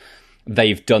frame.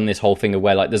 They've done this whole thing of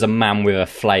where like there's a man with a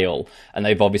flail, and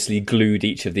they've obviously glued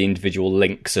each of the individual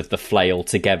links of the flail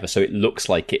together so it looks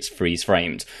like it's freeze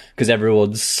framed because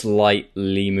everyone's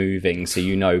slightly moving, so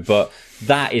you know. But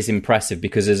that is impressive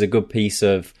because there's a good piece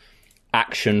of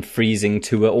action freezing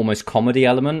to an almost comedy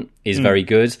element is very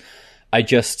good.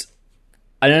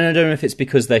 I don't know if it's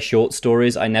because they're short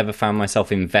stories. I never found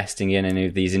myself investing in any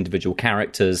of these individual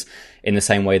characters in the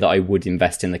same way that I would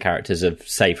invest in the characters of,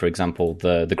 say, for example,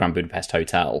 the Grand Budapest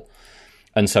Hotel.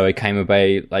 And so I came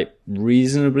away like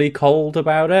reasonably cold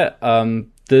about it.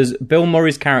 There's Bill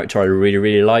Murray's character I really,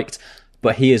 really liked,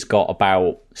 but he has got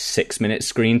about 6 minutes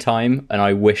screen time, and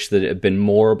I wish that it had been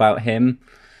more about him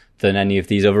than any of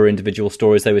these other individual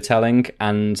stories they were telling.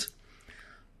 And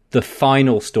the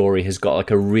final story has got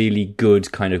like a really good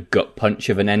kind of gut punch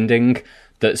of an ending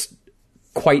that's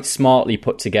quite smartly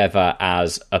put together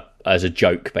as a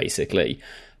joke, basically.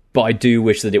 But I do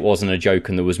wish that it wasn't a joke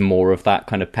and there was more of that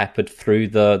kind of peppered through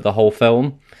the whole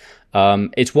film.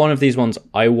 It's one of these ones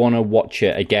I want to watch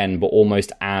it again, but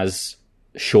almost as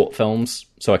short films,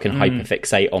 so I can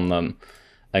hyperfixate on them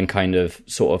and kind of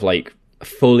sort of like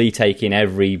fully take in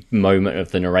every moment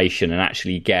of the narration and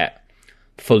actually get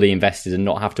fully invested and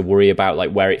not have to worry about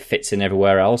like where it fits in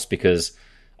everywhere else, because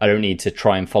I don't need to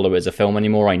try and follow it as a film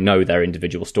anymore. I know they're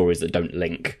individual stories that don't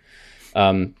link.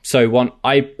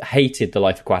 I hated The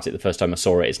Life Aquatic the first time I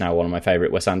saw it. It's now one of my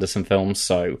favourite Wes Anderson films,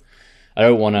 so I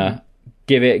don't want to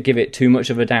give it too much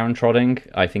of a downtrodden.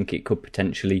 I think it could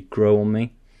potentially grow on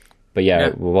me. But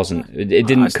yeah. It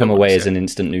didn't come away as an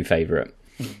instant new favourite.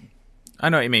 I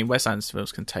know what you mean. Wes Anderson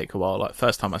films can take a while. Like,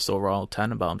 first time I saw Royal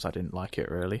Tenenbaums, I didn't like it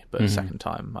really, but second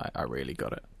time I really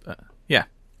got it. But yeah.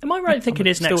 Am I right in thinking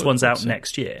his next one's out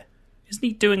next year? Isn't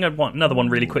he doing another one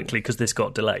really quickly because this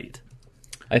got delayed?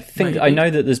 I think I know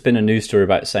that there's been a news story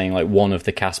about saying like one of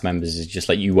the cast members is just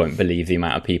like, you won't believe the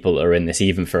amount of people that are in this,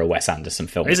 even for a Wes Anderson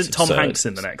film. Isn't Tom Hanks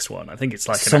in the next one? I think it's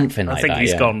like something like that. I think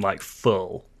he's gone like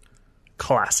full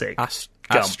classic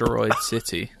Asteroid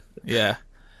City. Yeah.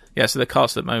 Yeah, so the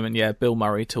cast at the moment, Bill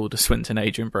Murray, Tilda Swinton,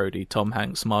 Adrian Brody, Tom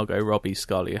Hanks, Margot Robbie,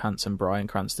 Scarlett Johansson, Bryan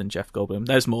Cranston, Jeff Goldblum.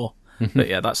 There's more. But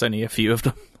yeah, that's only a few of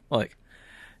them. Like,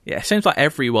 yeah, it seems like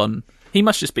everyone...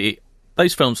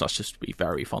 Those films must just be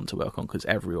very fun to work on because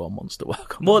everyone wants to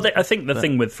work on them. Well, I think the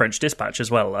thing with French Dispatch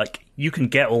as well, like, you can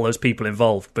get all those people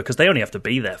involved because they only have to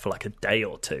be there for like a day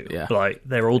or two. Yeah. Like,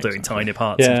 they're all doing tiny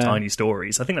parts of tiny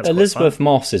stories. I think that's Elizabeth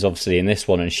Moss is obviously in this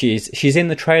one, and she's in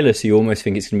the trailer, so you almost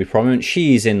think it's going to be prominent.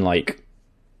 She's in like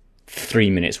 3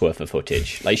 minutes worth of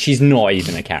footage. Like, she's not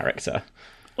even a character.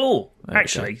 Oh,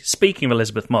 actually, speaking of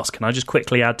Elizabeth Moss, can I just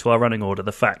quickly add to our running order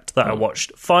the fact that I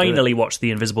finally watched The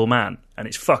Invisible Man, and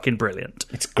it's fucking brilliant.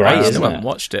 It's great, isn't it? I haven't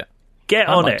watched it. Get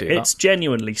on it. It's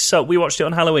genuinely so... We watched it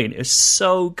on Halloween. It's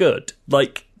so good.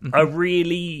 Like, a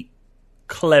really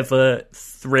clever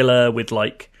thriller with,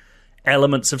 like,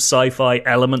 elements of sci-fi,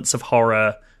 elements of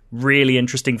horror, really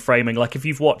interesting framing. Like if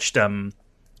you've watched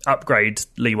Upgrade,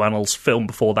 Lee Wannell's film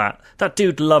before that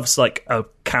dude loves like a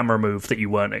camera move that you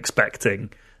weren't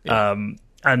expecting.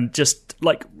 And just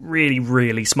like really,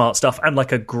 really smart stuff, and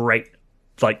like a great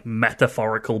like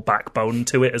metaphorical backbone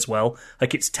to it as well.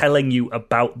 Like it's telling you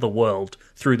about the world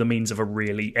through the means of a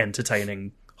really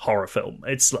entertaining horror film.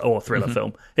 Or thriller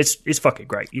film. It's fucking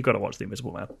great. You've got to watch The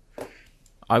Invisible Man.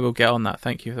 I will get on that.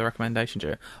 Thank you for the recommendation,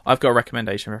 Joe. I've got a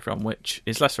recommendation for everyone, which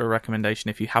is less of a recommendation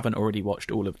if you haven't already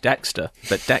watched all of Dexter.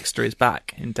 But Dexter is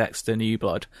back in Dexter New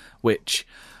Blood, which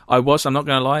I'm not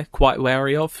going to lie, quite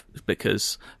wary of,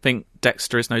 because I think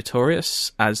Dexter is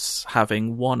notorious as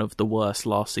having one of the worst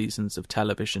last seasons of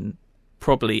television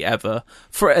probably ever,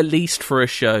 at least for a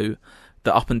show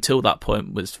that up until that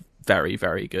point was very,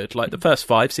 very good. Like the first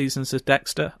 5 seasons of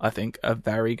Dexter, I think, are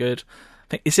very good.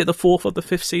 Is it the 4th or the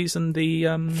 5th season? The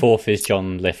 4th is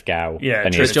John Lithgow. Yeah,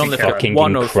 and he's John Lithgow. fucking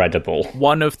incredible.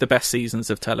 One of the best seasons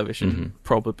of television,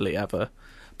 probably ever.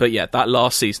 But yeah, that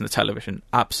last season of television,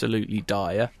 absolutely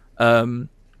dire.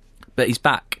 But he's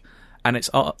back, and it's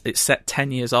set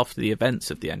 10 years after the events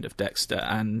of the end of Dexter,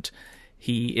 and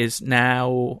he is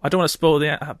now. I don't want to spoil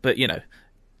but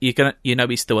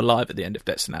he's still alive at the end of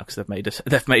Dexter now because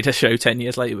they've made a show 10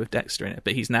 years later with Dexter in it.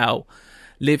 But he's now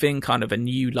living kind of a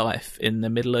new life in the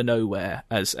middle of nowhere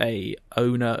as a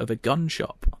owner of a gun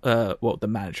shop, the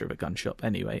manager of a gun shop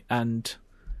anyway. And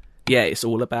yeah, it's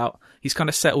all about, he's kind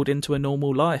of settled into a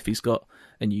normal life. He's got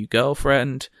a new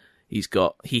girlfriend.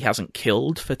 He hasn't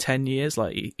killed for 10 years.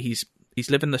 Like he's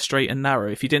living the straight and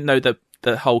narrow. If you didn't know the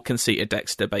whole conceit of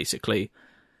Dexter, basically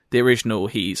the original,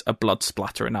 he's a blood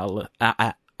splatter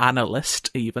analyst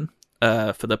even.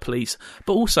 For the police,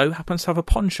 but also happens to have a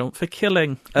penchant for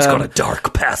killing. He's got a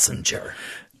dark passenger.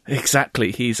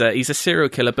 Exactly, he's a serial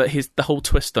killer, but the whole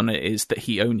twist on it is that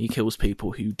he only kills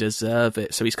people who deserve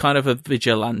it. So he's kind of a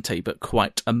vigilante, but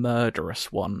quite a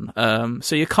murderous one.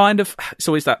 So you're kind of, it's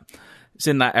always that, it's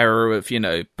in that era of,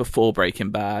 before Breaking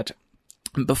Bad,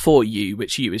 and before You,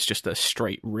 which You is just a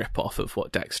straight rip-off of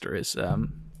what Dexter is.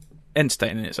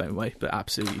 Entertaining in its own way, but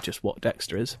absolutely just what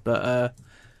Dexter is. But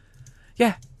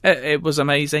yeah, it was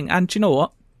amazing. And do you know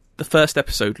what? The first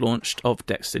episode launched of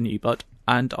Dexter New Blood,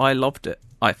 and I loved it.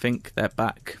 I think they're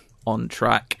back on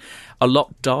track. A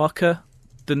lot darker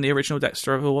than the original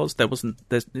Dexter ever was.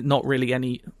 There's not really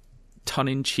any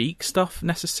tongue-in-cheek stuff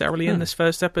necessarily in this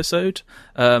first episode.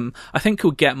 I think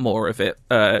we'll get more of it,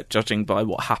 judging by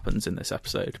what happens in this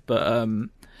episode. But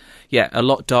yeah, a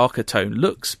lot darker tone.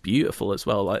 Looks beautiful as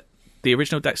well. Like, the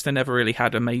original Dexter never really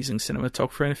had amazing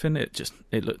cinematography or anything.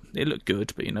 It looked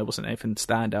good, but wasn't anything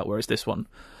standout. Whereas this one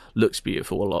looks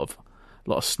beautiful. A lot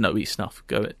of snowy stuff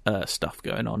going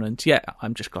on. And yeah,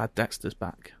 I'm just glad Dexter's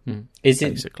back. Is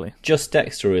basically it just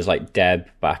Dexter, or is like Deb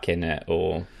back in it,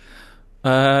 or?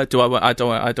 I don't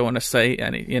want to say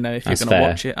any. If That's you're going to fair.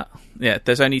 watch it, yeah.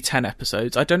 There's only 10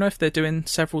 episodes. I don't know if they're doing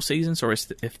several seasons or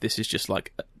if this is just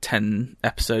like 10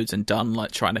 episodes and done,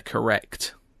 like trying to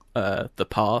correct the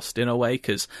past in a way,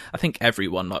 because I think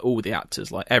everyone, like all the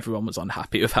actors, like everyone was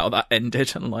unhappy with how that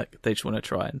ended, and like they just want to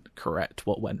try and correct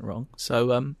what went wrong.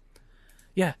 So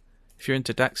yeah, if you're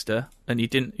into Dexter and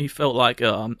you felt like,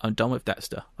 oh, I'm done with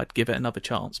Dexter, I'd give it another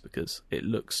chance because it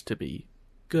looks to be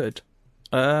good.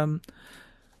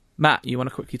 Matt, you want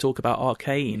to quickly talk about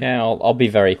Arcane? Yeah, I'll be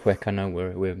very quick. I know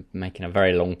we're making a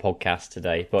very long podcast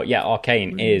today, but yeah,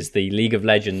 Arcane is the League of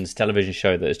Legends television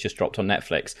show that has just dropped on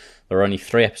Netflix. There are only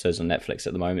 3 episodes on Netflix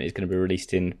at the moment. It's going to be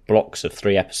released in blocks of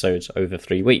 3 episodes over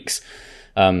 3 weeks.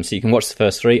 So you can watch the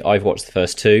first 3. I've watched the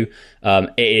first 2.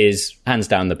 It is hands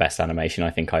down the best animation I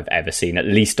think I've ever seen, at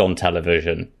least on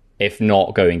television, if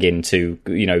not going into,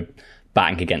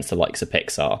 batting against the likes of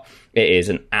Pixar. It is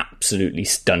an absolutely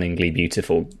stunningly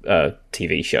beautiful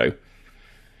TV show.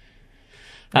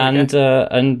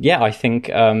 And yeah, I think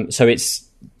so. It's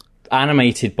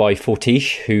animated by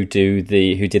Fortiche, who did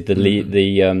the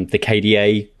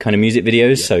KDA kind of music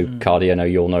videos. Yeah. So Cardi, I know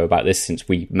you'll know about this since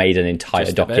we made an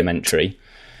entire documentary.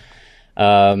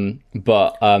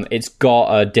 But it's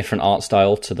got a different art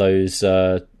style to those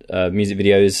music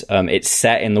videos. It's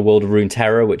set in the world of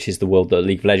Runeterra, which is the world that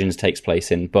League of Legends takes place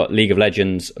in. But League of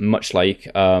Legends, much like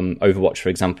Overwatch, for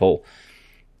example,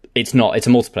 it's a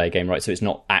multiplayer game, right? So it's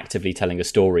not actively telling a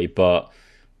story, but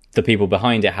the people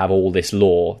behind it have all this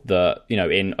lore that,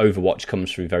 in Overwatch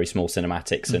comes through very small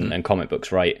cinematics and comic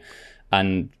books, right?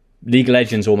 And League of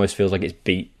Legends almost feels like it's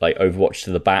beat like Overwatch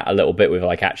to the bat a little bit, with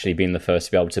like actually being the first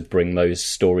to be able to bring those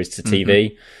stories to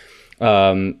TV.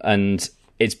 And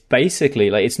it's basically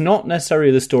like, it's not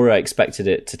necessarily the story I expected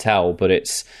it to tell, but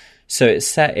it's So it's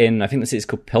set in, I think this is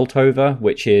called Piltover,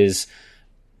 which is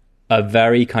a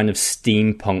very kind of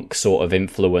steampunk sort of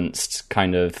influenced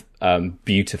kind of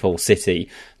beautiful city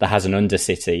that has an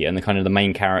undercity, and the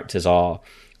main characters are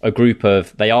a group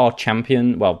of, they are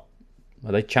champion, well,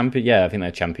 are they champion? Yeah, I think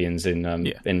they're champions in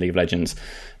League of Legends.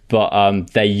 But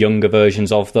they're younger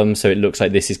versions of them, so it looks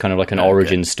like this is kind of like an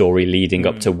origin story leading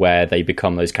up to where they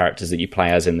become those characters that you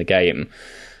play as in the game.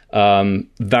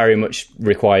 Very much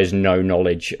requires no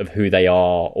knowledge of who they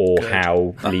are or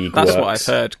how League works. That's what I've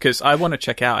heard, because I want to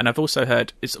check out, and I've also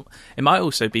heard it might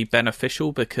also be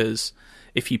beneficial, because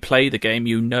if you play the game,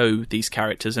 you know these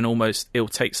characters, and almost it'll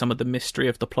take some of the mystery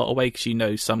of the plot away, because you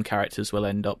know some characters will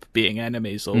end up being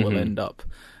enemies or will end up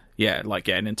like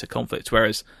getting into conflict,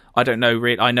 whereas I don't know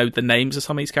really. I know the names of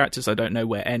some of these characters, I don't know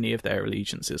where any of their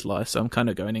allegiances lie, so I'm kind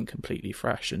of going in completely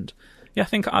fresh, and I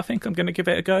think I'm going to give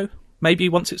it a go. Maybe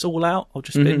once it's all out, I'll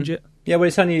just binge it. Yeah, well,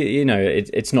 it's only,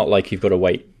 it's not like you've got to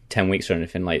wait 10 weeks or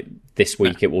anything. Like this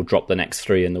week, it will drop the next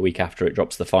 3, and the week after it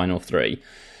drops the final 3.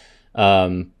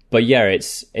 But yeah,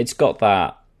 it's got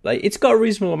that, like, it's got a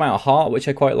reasonable amount of heart, which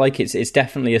I quite like. It's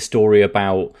definitely a story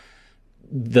about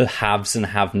the haves and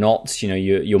have-nots.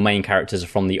 Your main characters are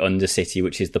from the Undercity,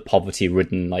 which is the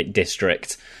poverty-ridden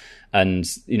district, and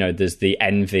there's the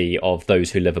envy of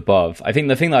those who live above. I think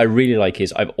the thing that I really like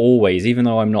is I've always, even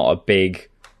though I'm not a big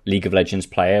League of Legends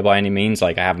player by any means,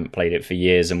 like I haven't played it for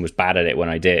years and was bad at it when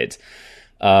I did,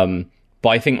 but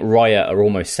I think Riot are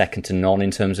almost second to none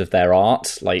in terms of their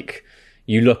art. Like,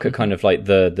 you look at kind of like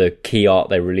the key art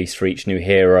they release for each new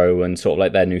hero and sort of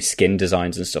like their new skin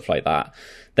designs and stuff like that.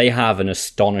 They have an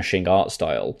astonishing art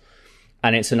style,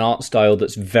 and it's an art style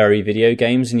that's very video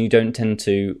games, and we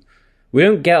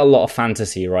don't get a lot of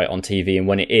fantasy right on TV, and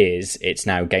when it is, it's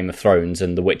now Game of Thrones,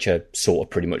 and The Witcher sort of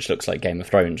pretty much looks like Game of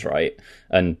Thrones, right?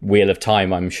 And Wheel of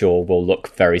Time, I'm sure, will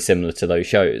look very similar to those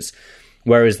shows.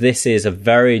 Whereas this is a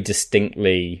very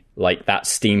distinctly like that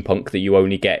steampunk that you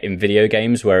only get in video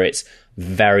games, where it's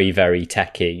very, very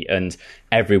techy, and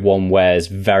everyone wears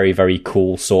very, very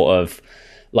cool sort of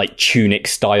like tunic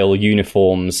style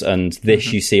uniforms. And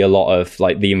this, you see a lot of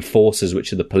like the enforcers,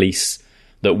 which are the police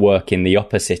that work in the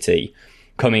upper city,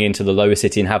 coming into the lower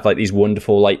city and have like these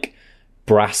wonderful like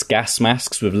brass gas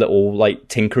masks with little like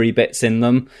tinkery bits in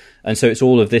them. And so it's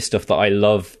all of this stuff that I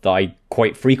love, that I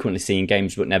quite frequently see in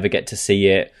games but never get to see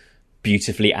it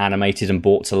beautifully animated and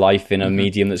brought to life in a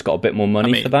medium that's got a bit more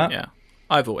money for that. Yeah,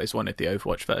 I've always wanted the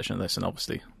Overwatch version of this, and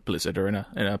obviously Blizzard are in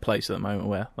a place at the moment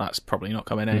where that's probably not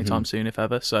coming anytime soon, if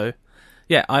ever. So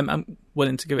yeah, I'm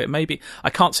willing to give it. Maybe I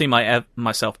can't see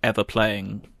myself ever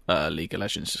playing League of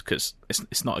Legends, just because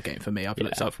it's not a game for me.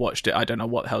 I've watched it. I don't know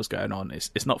what the hell's going on.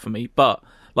 It's not for me. But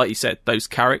like you said, those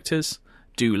characters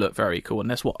do look very cool, and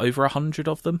there's over 100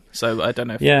 of them. So I don't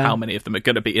know how many of them are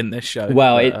going to be in this show.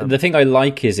 Well, but, the thing I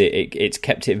like is it's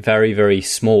kept it very, very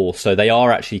small. So they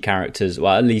are actually characters.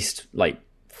 Well, at least like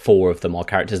 4 of them are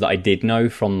characters that I did know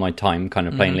from my time kind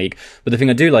of playing League. But the thing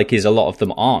I do like is a lot of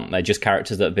them aren't. They're just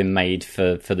characters that have been made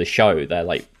for the show. They're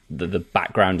like the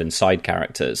background and side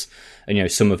characters,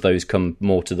 and some of those come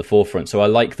more to the forefront. So I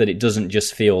like that it doesn't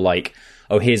just feel like,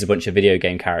 oh, here's a bunch of video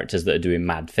game characters that are doing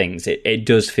mad things. It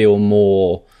does feel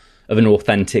more of an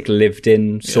authentic,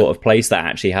 lived-in sort of place that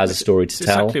actually has a story to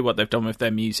tell. Exactly what they've done with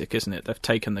their music, isn't it? They've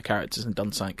taken the characters and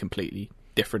done something completely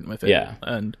different with it. Yeah,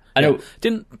 and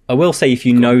I will say, if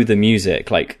you know the music,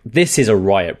 like this is a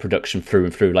Riot production through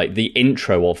and through. Like the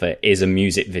intro of it is a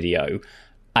music video,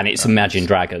 and it's Imagine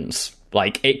Dragons.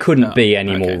 Like, it couldn't be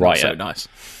any more Riot. So nice.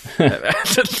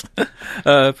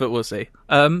 But we'll see.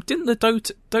 Didn't the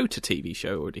Dota TV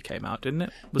show already came out, didn't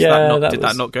it? Did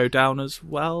that not go down as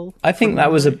well? I think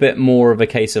that was a bit more of a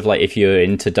case of, like, if you're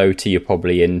into Dota, you're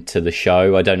probably into the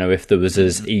show. I don't know if there was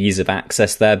as ease of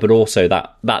access there, but also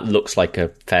that looks like a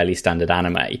fairly standard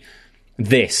anime.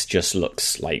 This just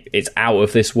looks like it's out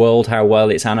of this world, how well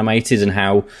it's animated and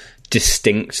how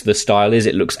distinct the style is.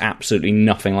 It looks absolutely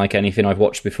nothing like anything I've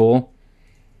watched before.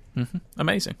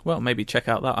 Amazing. Well, maybe check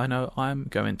out that. I know I'm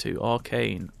going to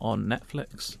Arcane on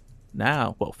Netflix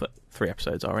now. Well, 3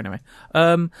 episodes are anyway.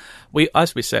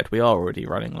 As we said, we are already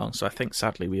running long, so I think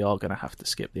sadly we are going to have to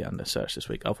skip the Under Search this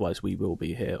week. Otherwise, we will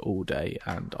be here all day.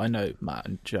 And I know Matt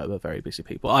and Joe are very busy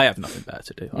people. I have nothing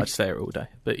better to do. I'd stay here all day.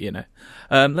 But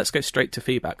let's go straight to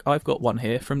feedback. I've got one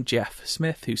here from Jeff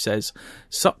Smith, who says,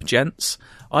 "Sup, gents.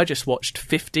 I just watched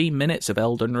 15 minutes of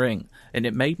Elden Ring, and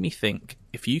it made me think,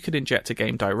 if you could inject a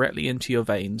game directly into your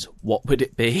veins, what would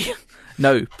it be?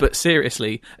 No, but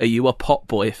seriously, are you a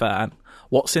Potboy fan?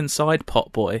 What's inside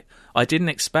Potboy? I didn't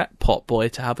expect Potboy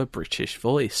to have a British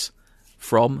voice."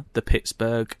 From the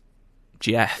Pittsburgh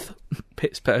Jeff,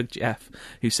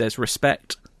 who says,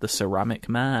 "Respect, the Ceramic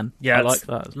Man. Yeah, I like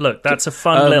that. Look, that's a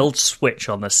fun little switch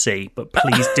on the sea, but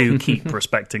please do keep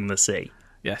respecting the sea.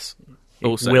 Yes.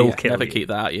 Also, will kill never you. keep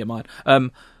that out of your mind.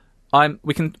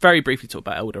 We can very briefly talk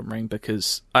about Elden Ring,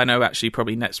 because I know actually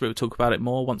probably next week we'll talk about it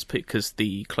more because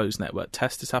the closed network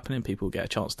test is happening. People will get a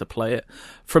chance to play it.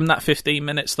 From that 15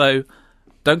 minutes, though,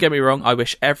 don't get me wrong, I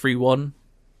wish everyone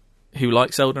who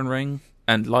likes Elden Ring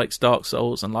and likes Dark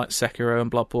Souls and likes Sekiro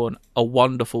and Bloodborne a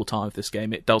wonderful time with this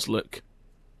game. It does look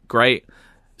great.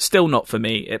 Still not for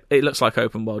me. It looks like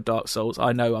open world Dark Souls.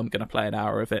 I know I'm going to play an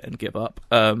hour of it and give up.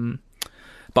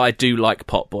 But I do like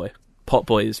Potboy.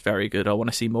 Potboy is very good. I want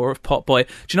to see more of Potboy.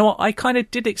 Do you know what? I kind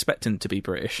of did expect him to be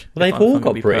British. Well, they've all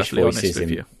got British voices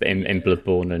voices in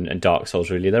Bloodborne and Dark Souls,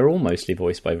 really. They're all mostly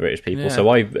voiced by British people, so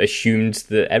I assumed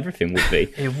that everything would be.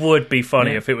 It would be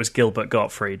funny if it was Gilbert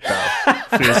Gottfried, though.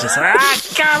 If he was just like,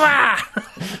 come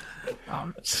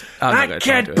on! I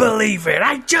can't believe it!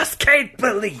 I just can't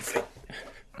believe it!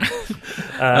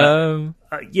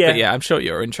 But yeah, I'm sure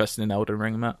you're interested in Elden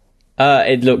Ring, Matt.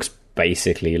 It looks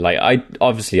basically like I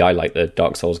like the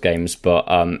Dark Souls games, but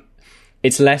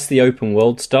it's less the open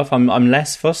world stuff. I'm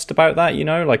less fussed about that, you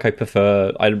know. Like I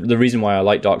prefer the reason why I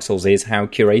like Dark Souls is how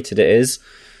curated it is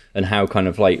and how kind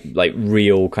of like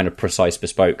real, kind of precise,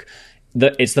 bespoke.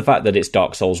 It's the fact that it's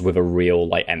Dark Souls with a real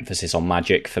like emphasis on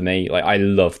magic for me. Like I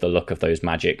love the look of those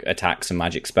magic attacks and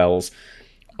magic spells.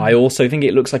 I also think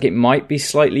it looks like it might be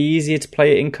slightly easier to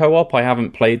play it in co-op. I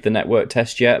haven't played the network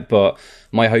test yet, but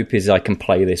my hope is I can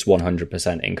play this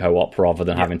 100% in co-op rather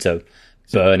than having to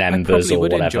burn embers or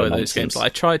whatever. I probably would enjoy those games. I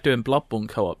tried doing Bloodborne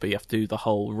co-op, but you have to do the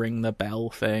whole ring the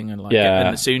bell thing, and and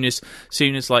as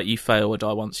soon as like you fail or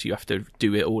die once, you have to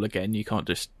do it all again. You can't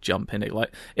just jump in it.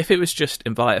 Like if it was just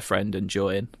invite a friend and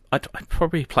join, I'd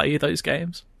probably play those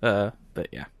games. But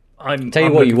yeah. Tell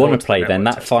you what you want to play then,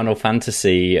 that Final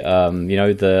Fantasy,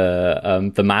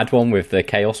 the mad one with the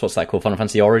chaos, what's that called, Final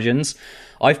Fantasy Origins.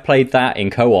 I've played that in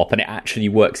co-op and it actually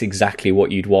works exactly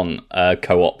what you'd want a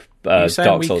co-op Dark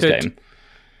Souls game.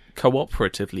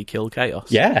 Cooperatively kill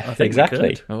chaos? Yeah, I think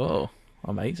exactly. Oh,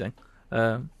 amazing.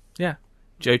 Yeah.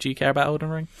 Joe, do you care about Elden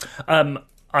Ring?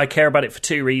 I care about it for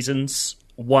two reasons.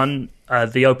 One,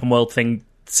 the open world thing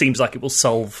seems like it will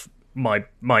solve my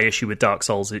issue with Dark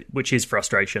Souls, which is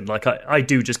frustration. Like I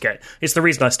do just get, it's the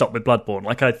reason I stopped with Bloodborne.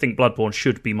 Like I think Bloodborne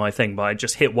should be my thing, but I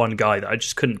just hit one guy that I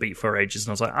just couldn't beat for ages,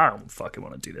 and I was like, I don't fucking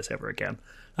want to do this ever again.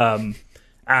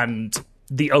 And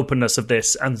the openness of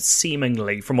this, and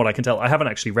seemingly, from what I can tell, I haven't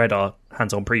actually read our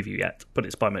hands-on preview yet, but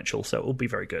it's by Mitchell, so it will be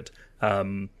very good.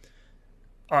 The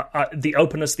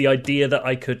openness, the idea that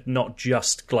I could not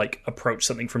just like approach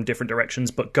something from different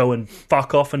directions, but go and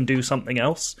fuck off and do something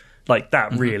else. Like,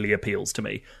 that really appeals to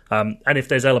me. And if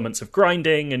there's elements of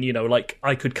grinding and, like,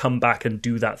 I could come back and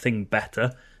do that thing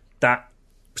better, that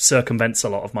circumvents a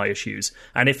lot of my issues.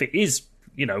 And if it is,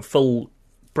 full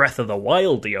Breath of the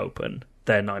Wild-y open,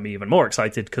 then I'm even more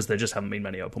excited because there just haven't been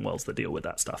many open worlds that deal with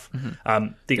that stuff.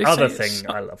 The other thing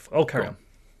I love... Oh, carry on.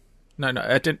 No.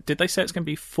 Did they say it's going to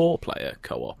be 4-player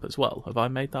co-op as well? Have I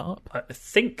made that up? I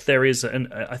think there is a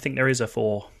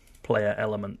 4-player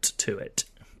element to it,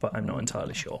 but I'm not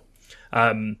entirely sure.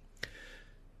 The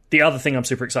other thing I'm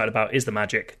super excited about is the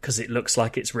magic, because it looks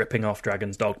like it's ripping off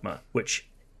Dragon's Dogma, which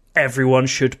everyone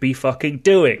should be fucking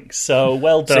doing. So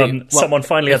well done. Someone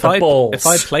finally had the balls. If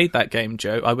I played that game,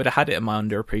 Joe, I would have had it in my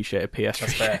underappreciated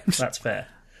PS3. That's fair.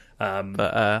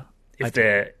 But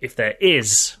if there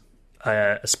is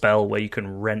a spell where you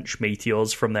can wrench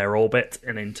meteors from their orbit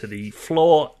and into the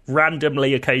floor,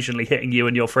 randomly, occasionally hitting you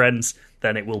and your friends,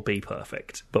 then it will be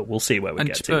perfect. But we'll see where we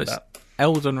get to with that.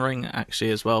 Elden Ring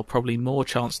actually as well, probably more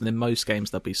chance than in most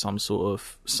games there'll be some sort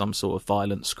of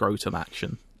violent scrotum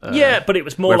action. But it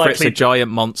was more likely it's a giant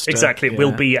monster. Exactly, it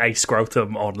will be a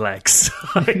scrotum on legs.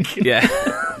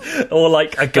 Or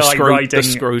like a guy riding the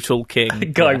scrotal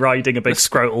king, riding a big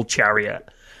scrotal chariot.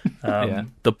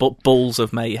 The balls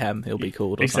of mayhem, he'll be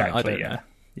called. Or exactly. I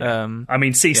don't know. I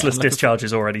mean, ceaseless discharge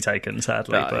is already taken,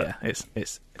 sadly.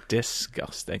 It's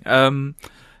disgusting.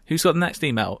 Who's got the next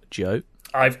email, Joe?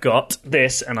 I've got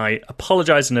this, and I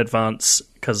apologise in advance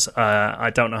because I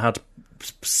don't know how to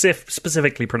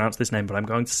specifically pronounce this name, but I'm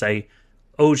going to say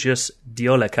Ojius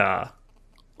Diolekar.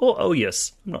 Or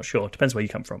Ojius. I'm not sure. Depends where you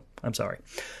come from. I'm sorry.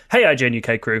 Hey, IGN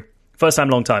UK crew. First time,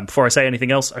 long time. Before I say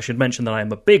anything else, I should mention that I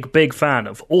am a big, big fan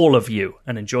of all of you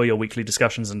and enjoy your weekly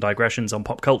discussions and digressions on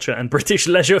pop culture and British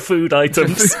leisure food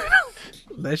items.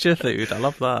 Leisure food, I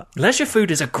love that. Leisure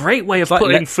food is a great way of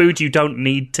putting food you don't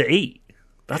need to eat.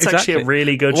 That's actually a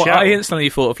really good shout. I instantly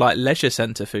thought of like leisure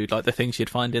centre food, like the things you'd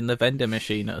find in the vending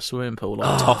machine at a swimming pool,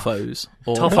 like toffos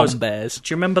or bears.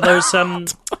 Do you remember those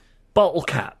bottle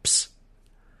caps?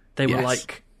 They were Yes.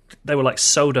 like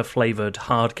soda flavored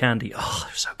hard candy. Oh,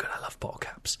 they're so good. I love bottle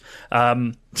caps.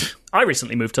 I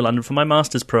recently moved to London for my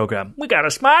master's program. We got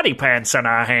a Smarty Pants in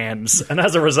our hands, and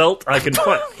as a result, I can.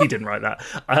 He didn't write that.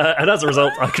 And as a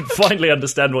result, I can finally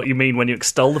understand what you mean when you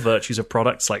extol the virtues of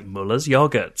products like Muller's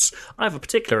yogurts. I have a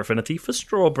particular affinity for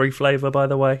strawberry flavour, by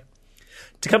the way.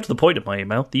 To come to the point of my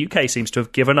email, the UK seems to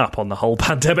have given up on the whole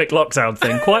pandemic lockdown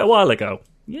thing quite a while ago.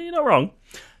 Yeah, you're not wrong.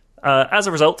 As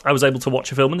a result, I was able to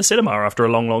watch a film in the cinema after a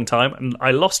long, long time, and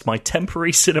I lost my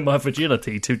temporary cinema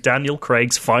virginity to Daniel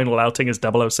Craig's final outing as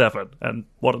 007. And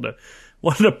what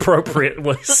an appropriate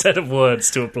set of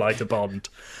words to apply to Bond.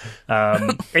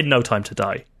 In No Time to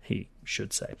Die, he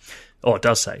should say. Or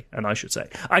does say, and I should say.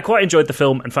 I quite enjoyed the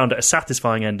film and found it a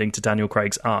satisfying ending to Daniel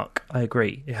Craig's arc. I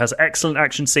agree. It has excellent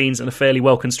action scenes and a fairly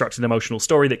well-constructed emotional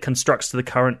story that connects to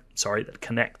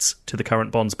the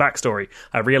current Bond's backstory.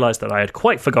 I realised that I had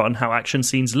quite forgotten how action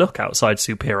scenes look outside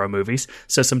superhero movies,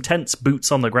 so some tense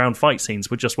boots-on-the-ground fight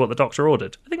scenes were just what the Doctor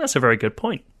ordered. I think that's a very good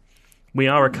point. We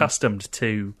are accustomed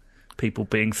to people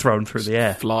being thrown through the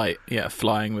air.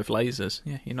 Flying with lasers.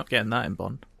 Yeah, you're not getting that in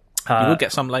Bond. You will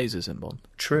get some lasers in Bond.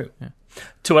 True. Yeah.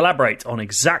 To elaborate on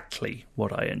exactly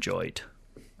what I enjoyed,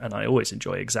 and I always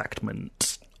enjoy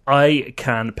exactment, I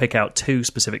can pick out two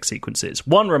specific sequences.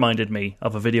 One reminded me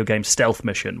of a video game stealth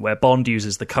mission where Bond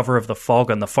uses the cover of the fog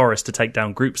and the forest to take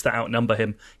down groups that outnumber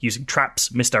him using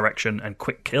traps, misdirection, and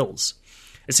quick kills.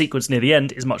 A sequence near the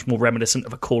end is much more reminiscent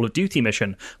of a Call of Duty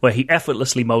mission, where he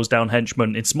effortlessly mows down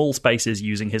henchmen in small spaces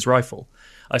using his rifle.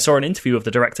 I saw an interview of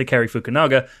the director Kerry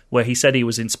Fukunaga, where he said he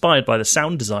was inspired by the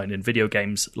sound design in video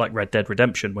games like Red Dead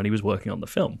Redemption when he was working on the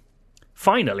film.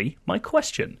 Finally, my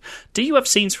question. Do you have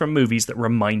scenes from movies that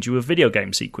remind you of video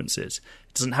game sequences?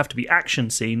 It doesn't have to be action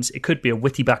scenes, it could be a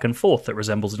witty back and forth that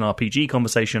resembles an RPG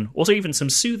conversation, or even some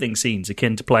soothing scenes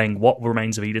akin to playing What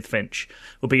Remains of Edith Finch.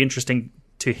 It would be interesting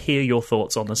to hear your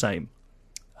thoughts on the same.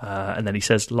 And then he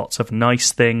says lots of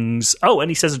nice things. Oh, and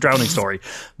he says a drowning story.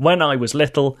 When I was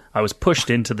little, I was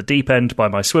pushed into the deep end by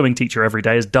my swimming teacher every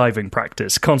day as diving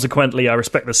practice. Consequently, I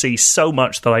respect the sea so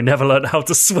much that I never learned how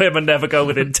to swim and never go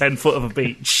within 10 foot of a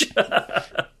beach.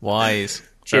 Wise.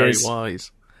 Cheers. Very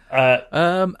wise.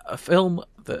 A film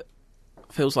that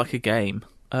feels like a game.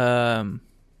 I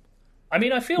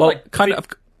mean, I feel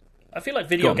like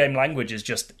video game language is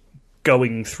just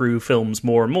going through films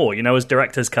more and more, as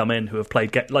directors come in who have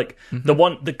played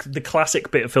the classic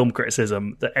bit of film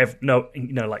criticism that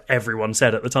everyone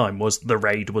said at the time was The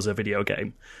Raid was a video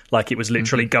game, like it was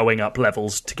literally going up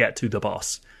levels to get to the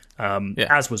boss,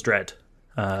 as was Dread,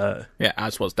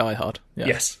 as was Die Hard.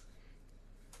 Yes,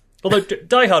 although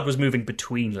Die Hard was moving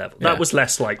between levels, that was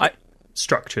less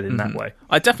structured in that way.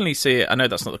 I definitely see it. I know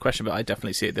that's not the question, but I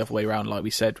definitely see it the other way around, like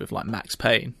we said with like Max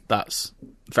Payne. That's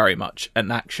very much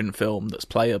an action film that's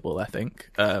playable, I think.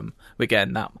 We're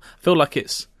getting that. I feel like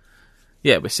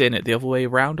we're seeing it the other way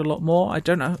around a lot more. I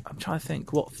don't know. I'm trying to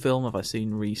think, what film have I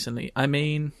seen recently? I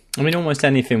mean almost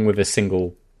anything with a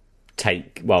single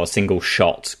take, a single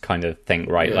shot kind of thing,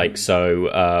 right?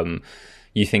 Yeah.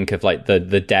 You think of like the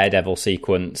Daredevil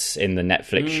sequence in the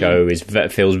Netflix show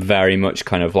feels very much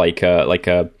kind of like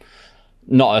a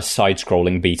not a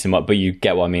side-scrolling beat 'em up, but you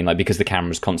get what I mean, like because the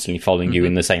camera's constantly following you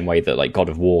in the same way that like God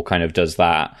of War kind of does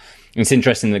that. It's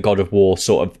interesting that God of War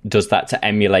sort of does that to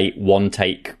emulate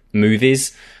one-take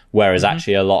movies, whereas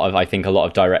actually a lot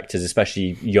of directors,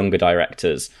 especially younger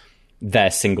directors,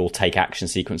 their single-take action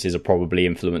sequences are probably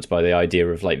influenced by the idea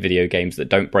of like video games that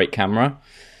don't break camera.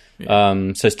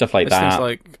 Yeah. So stuff like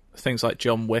that. Things like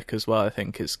John Wick as well, I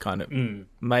think, is kind of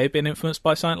may have been influenced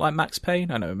by something like Max Payne.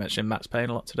 I know we mentioned Max Payne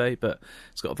a lot today, but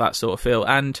it's got that sort of feel.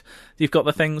 And you've got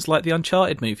the things like the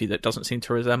Uncharted movie that doesn't seem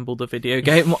to resemble the video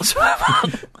game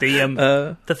whatsoever.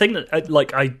 The thing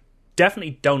that I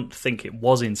definitely don't think it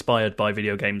was inspired by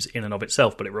video games in and of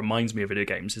itself, but it reminds me of video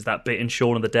games, is that bit in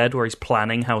Shaun of the Dead where he's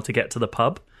planning how to get to the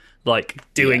pub.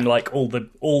 Doing all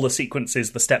the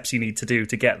sequences, the steps you need to do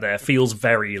to get there feels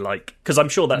very because I'm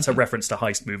sure that's a reference to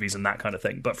heist movies and that kind of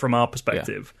thing. But from our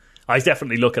perspective, I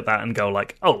definitely look at that and go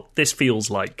like, oh, this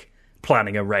feels like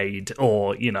planning a raid or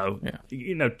working out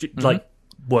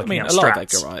a lot of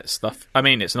Edgar Wright stuff. I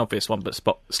mean, it's an obvious one, but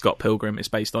Scott Pilgrim is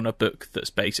based on a book that's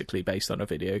basically based on a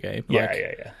video game.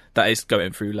 That is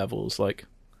going through levels. I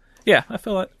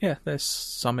feel like there's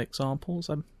some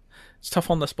examples. It's tough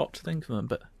on the spot to think of them,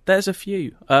 but there's a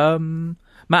few.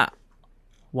 Matt,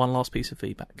 one last piece of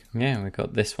feedback. Yeah, we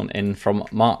got this one in from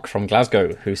Mark from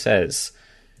Glasgow, who says,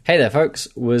 "Hey there, folks.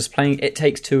 Was playing It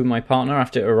Takes Two with my partner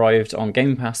after it arrived on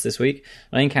Game Pass this week,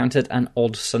 and I encountered an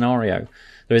odd scenario.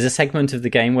 There is a segment of the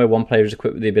game where one player is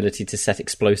equipped with the ability to set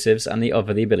explosives and the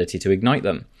other the ability to ignite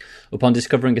them. Upon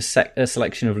discovering a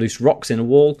selection of loose rocks in a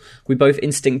wall, we both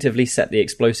instinctively set the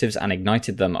explosives and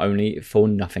ignited them, only for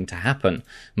nothing to happen,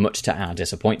 much to our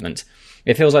disappointment.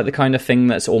 It feels like the kind of thing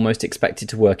that's almost expected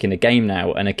to work in a game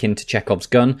now, and akin to Chekhov's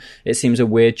gun, it seems a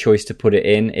weird choice to put it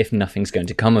in if nothing's going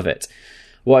to come of it.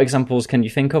 What examples can you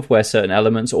think of where certain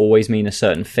elements always mean a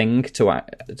certain thing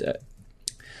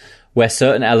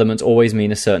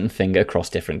across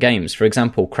different games? For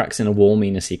example, cracks in a wall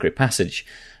mean a secret passage.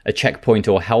 A checkpoint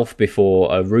or health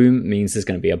before a room means there's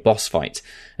going to be a boss fight.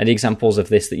 Any examples of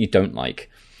this that you don't like?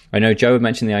 I know Joe had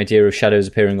mentioned the idea of shadows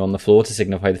appearing on the floor to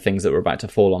signify the things that were about to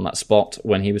fall on that spot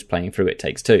when he was playing through It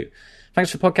Takes Two.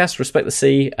 Thanks for the podcast, respect the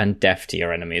sea, and death to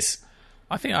your enemies.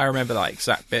 I think I remember that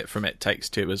exact bit from It Takes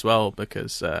Two as well,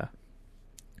 because I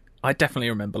definitely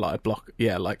remember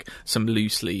like some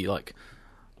loosely like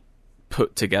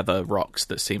put together rocks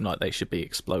that seem like they should be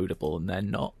explodable and they're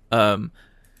not.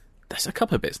 There's a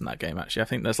couple of bits in that game actually. I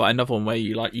think there's like another one where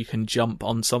you can jump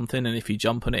on something, and if you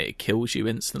jump on it, it kills you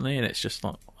instantly, and it's just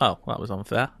like, oh, that was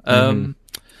unfair.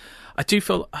 I do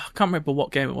feel I can't remember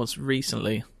what game it was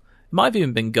recently. It might have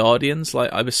even been Guardians.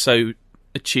 Like I was so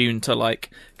attuned to like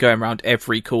going around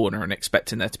every corner and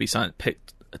expecting there to be something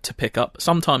to pick up.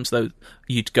 Sometimes though,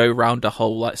 you'd go around a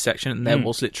whole like section and there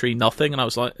was literally nothing, and I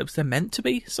was like, was there meant to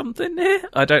be something here?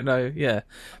 I don't know. Yeah,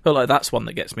 but like that's one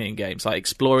that gets me in games, like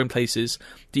exploring places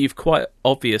that you've quite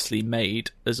obviously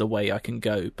made as a way I can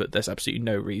go, but there's absolutely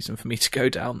no reason for me to go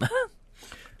down there.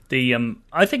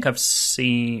 I think I've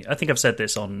said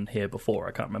this on here before.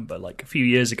 I can't remember. Like a few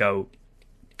years ago,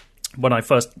 when I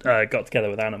first got together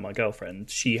with Anna, my girlfriend,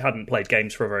 she hadn't played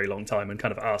games for a very long time and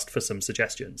kind of asked for some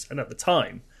suggestions. And at the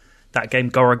time, that game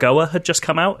Gorogoa had just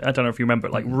come out. I don't know if you remember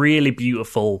it. Like really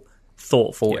beautiful,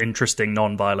 thoughtful, interesting,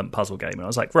 non-violent puzzle game. And I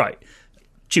was like, right.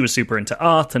 She was super into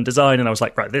art and design, and I was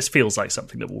like, right, this feels like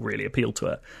something that will really appeal to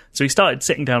her. So we started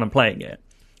sitting down and playing it.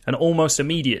 And almost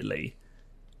immediately,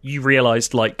 you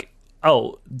realised, like,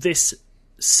 oh, this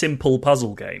simple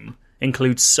puzzle game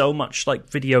includes so much like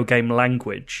video game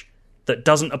language that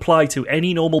doesn't apply to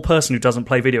any normal person who doesn't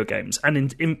play video games,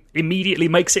 and immediately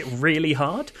makes it really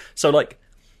hard. So, like,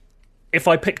 if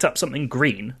I picked up something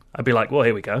green, I'd be like, well,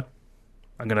 here we go.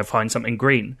 I'm going to find something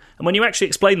green. And when you actually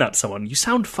explain that to someone, you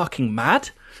sound fucking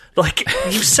mad. Like,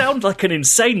 you sound like an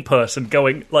insane person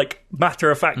going, like,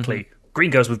 matter-of-factly, green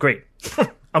goes with green.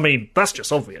 I mean, that's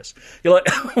just obvious. You're like,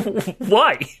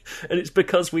 why? And it's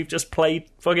because we've just played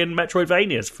fucking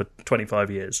Metroidvanias for 25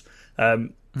 years.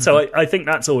 So I think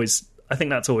that's always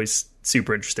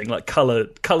super interesting. Like color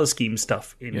scheme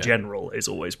stuff in general is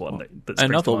always one that's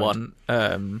another one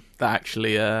that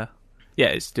actually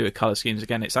it's to do with color schemes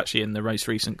again. It's actually in the most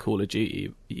recent Call of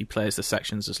Duty. You play as the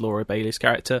sections as Laura Bailey's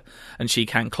character, and she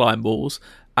can climb walls,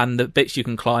 and the bits you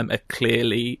can climb are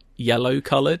clearly yellow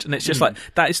coloured, and it's just like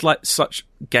that is like such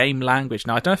game language.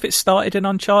 Now I don't know if it started in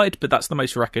Uncharted, but that's the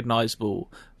most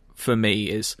recognisable for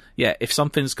me. Is if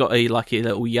something's got a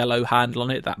little yellow handle on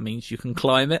it, that means you can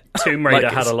climb it. Tomb Raider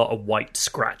had a lot of white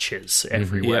scratches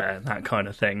everywhere, that kind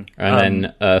of thing.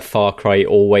 And then Far Cry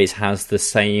always has the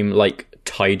same like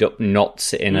tied up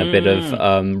knots in a bit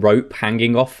of rope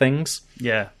hanging off things.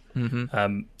 Yeah.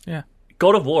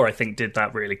 God of War, I think, did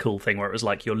that really cool thing where it was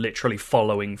like you're literally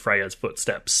following Freya's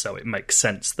footsteps, so it makes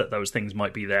sense that those things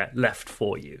might be there left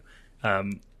for you.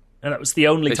 And that was the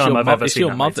only time I've ever seen that. It's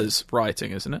your mother's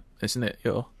writing, isn't it? Isn't it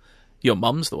your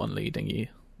mum's the one leading you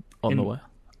on the way?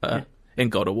 In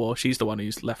God of War, she's the one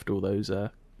who's left all those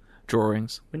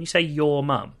drawings. When you say your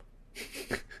mum,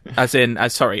 as in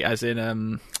Atreus'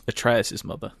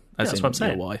 mother, as in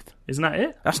your wife, isn't that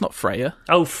it? That's not Freya.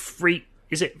 Oh,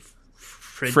 is it?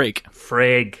 Frigg.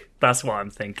 That's what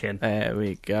I'm thinking. There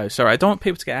we go. Sorry, I don't want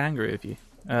people to get angry with you.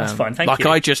 That's fine, thank you.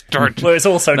 I just don't. Well, it's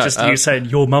also just you saying,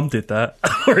 your mum did that.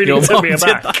 Really took me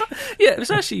aback. Yeah, it was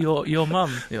actually your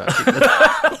mum.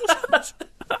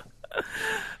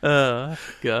 Oh,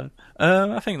 God.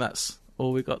 I think that's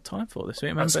all we've got time for this week.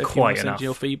 Remember, if you want to send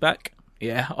your feedback,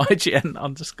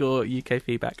 IGN_UK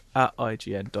feedback at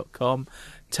IGN.com.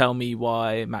 Tell me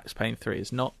why Max Payne 3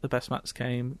 is not the best Max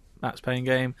Payne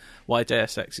game, why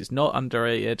Deus Ex is not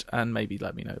underrated, and maybe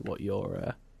let me know what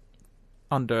your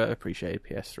underappreciated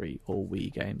PS3 or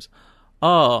Wii games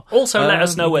are. Also, let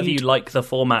us know whether you like the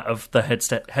format of the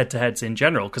head-to-heads in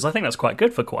general, because I think that's quite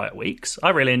good for quiet weeks. I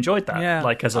really enjoyed that. Yeah,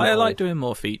 I like doing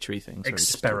more featurey things.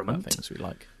 Experiment things we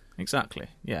like. Exactly.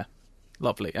 Yeah,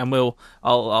 lovely. And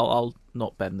I'll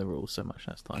not bend the rules so much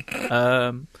next time.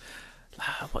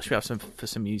 What should we have for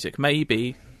some music?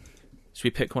 Maybe Should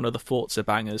we pick one of the Forza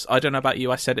bangers? I don't know about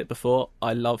you, I said it before,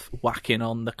 I love whacking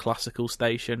on the classical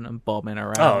station and bombing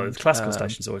around. Oh, the classical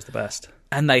station's always the best.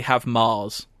 And they have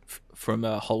Mars from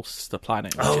Holst the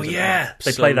Planet. Oh, yeah.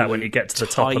 They play that when you get to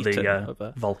the top of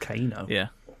the volcano. Yeah.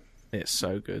 It's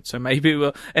so good. So maybe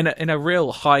we'll, in a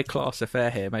real high-class affair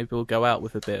here, maybe we'll go out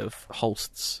with a bit of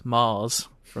Holst's Mars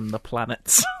from the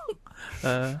planets.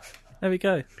 There we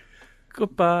go.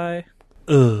 Goodbye.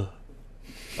 Ugh.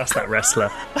 That's that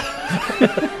wrestler.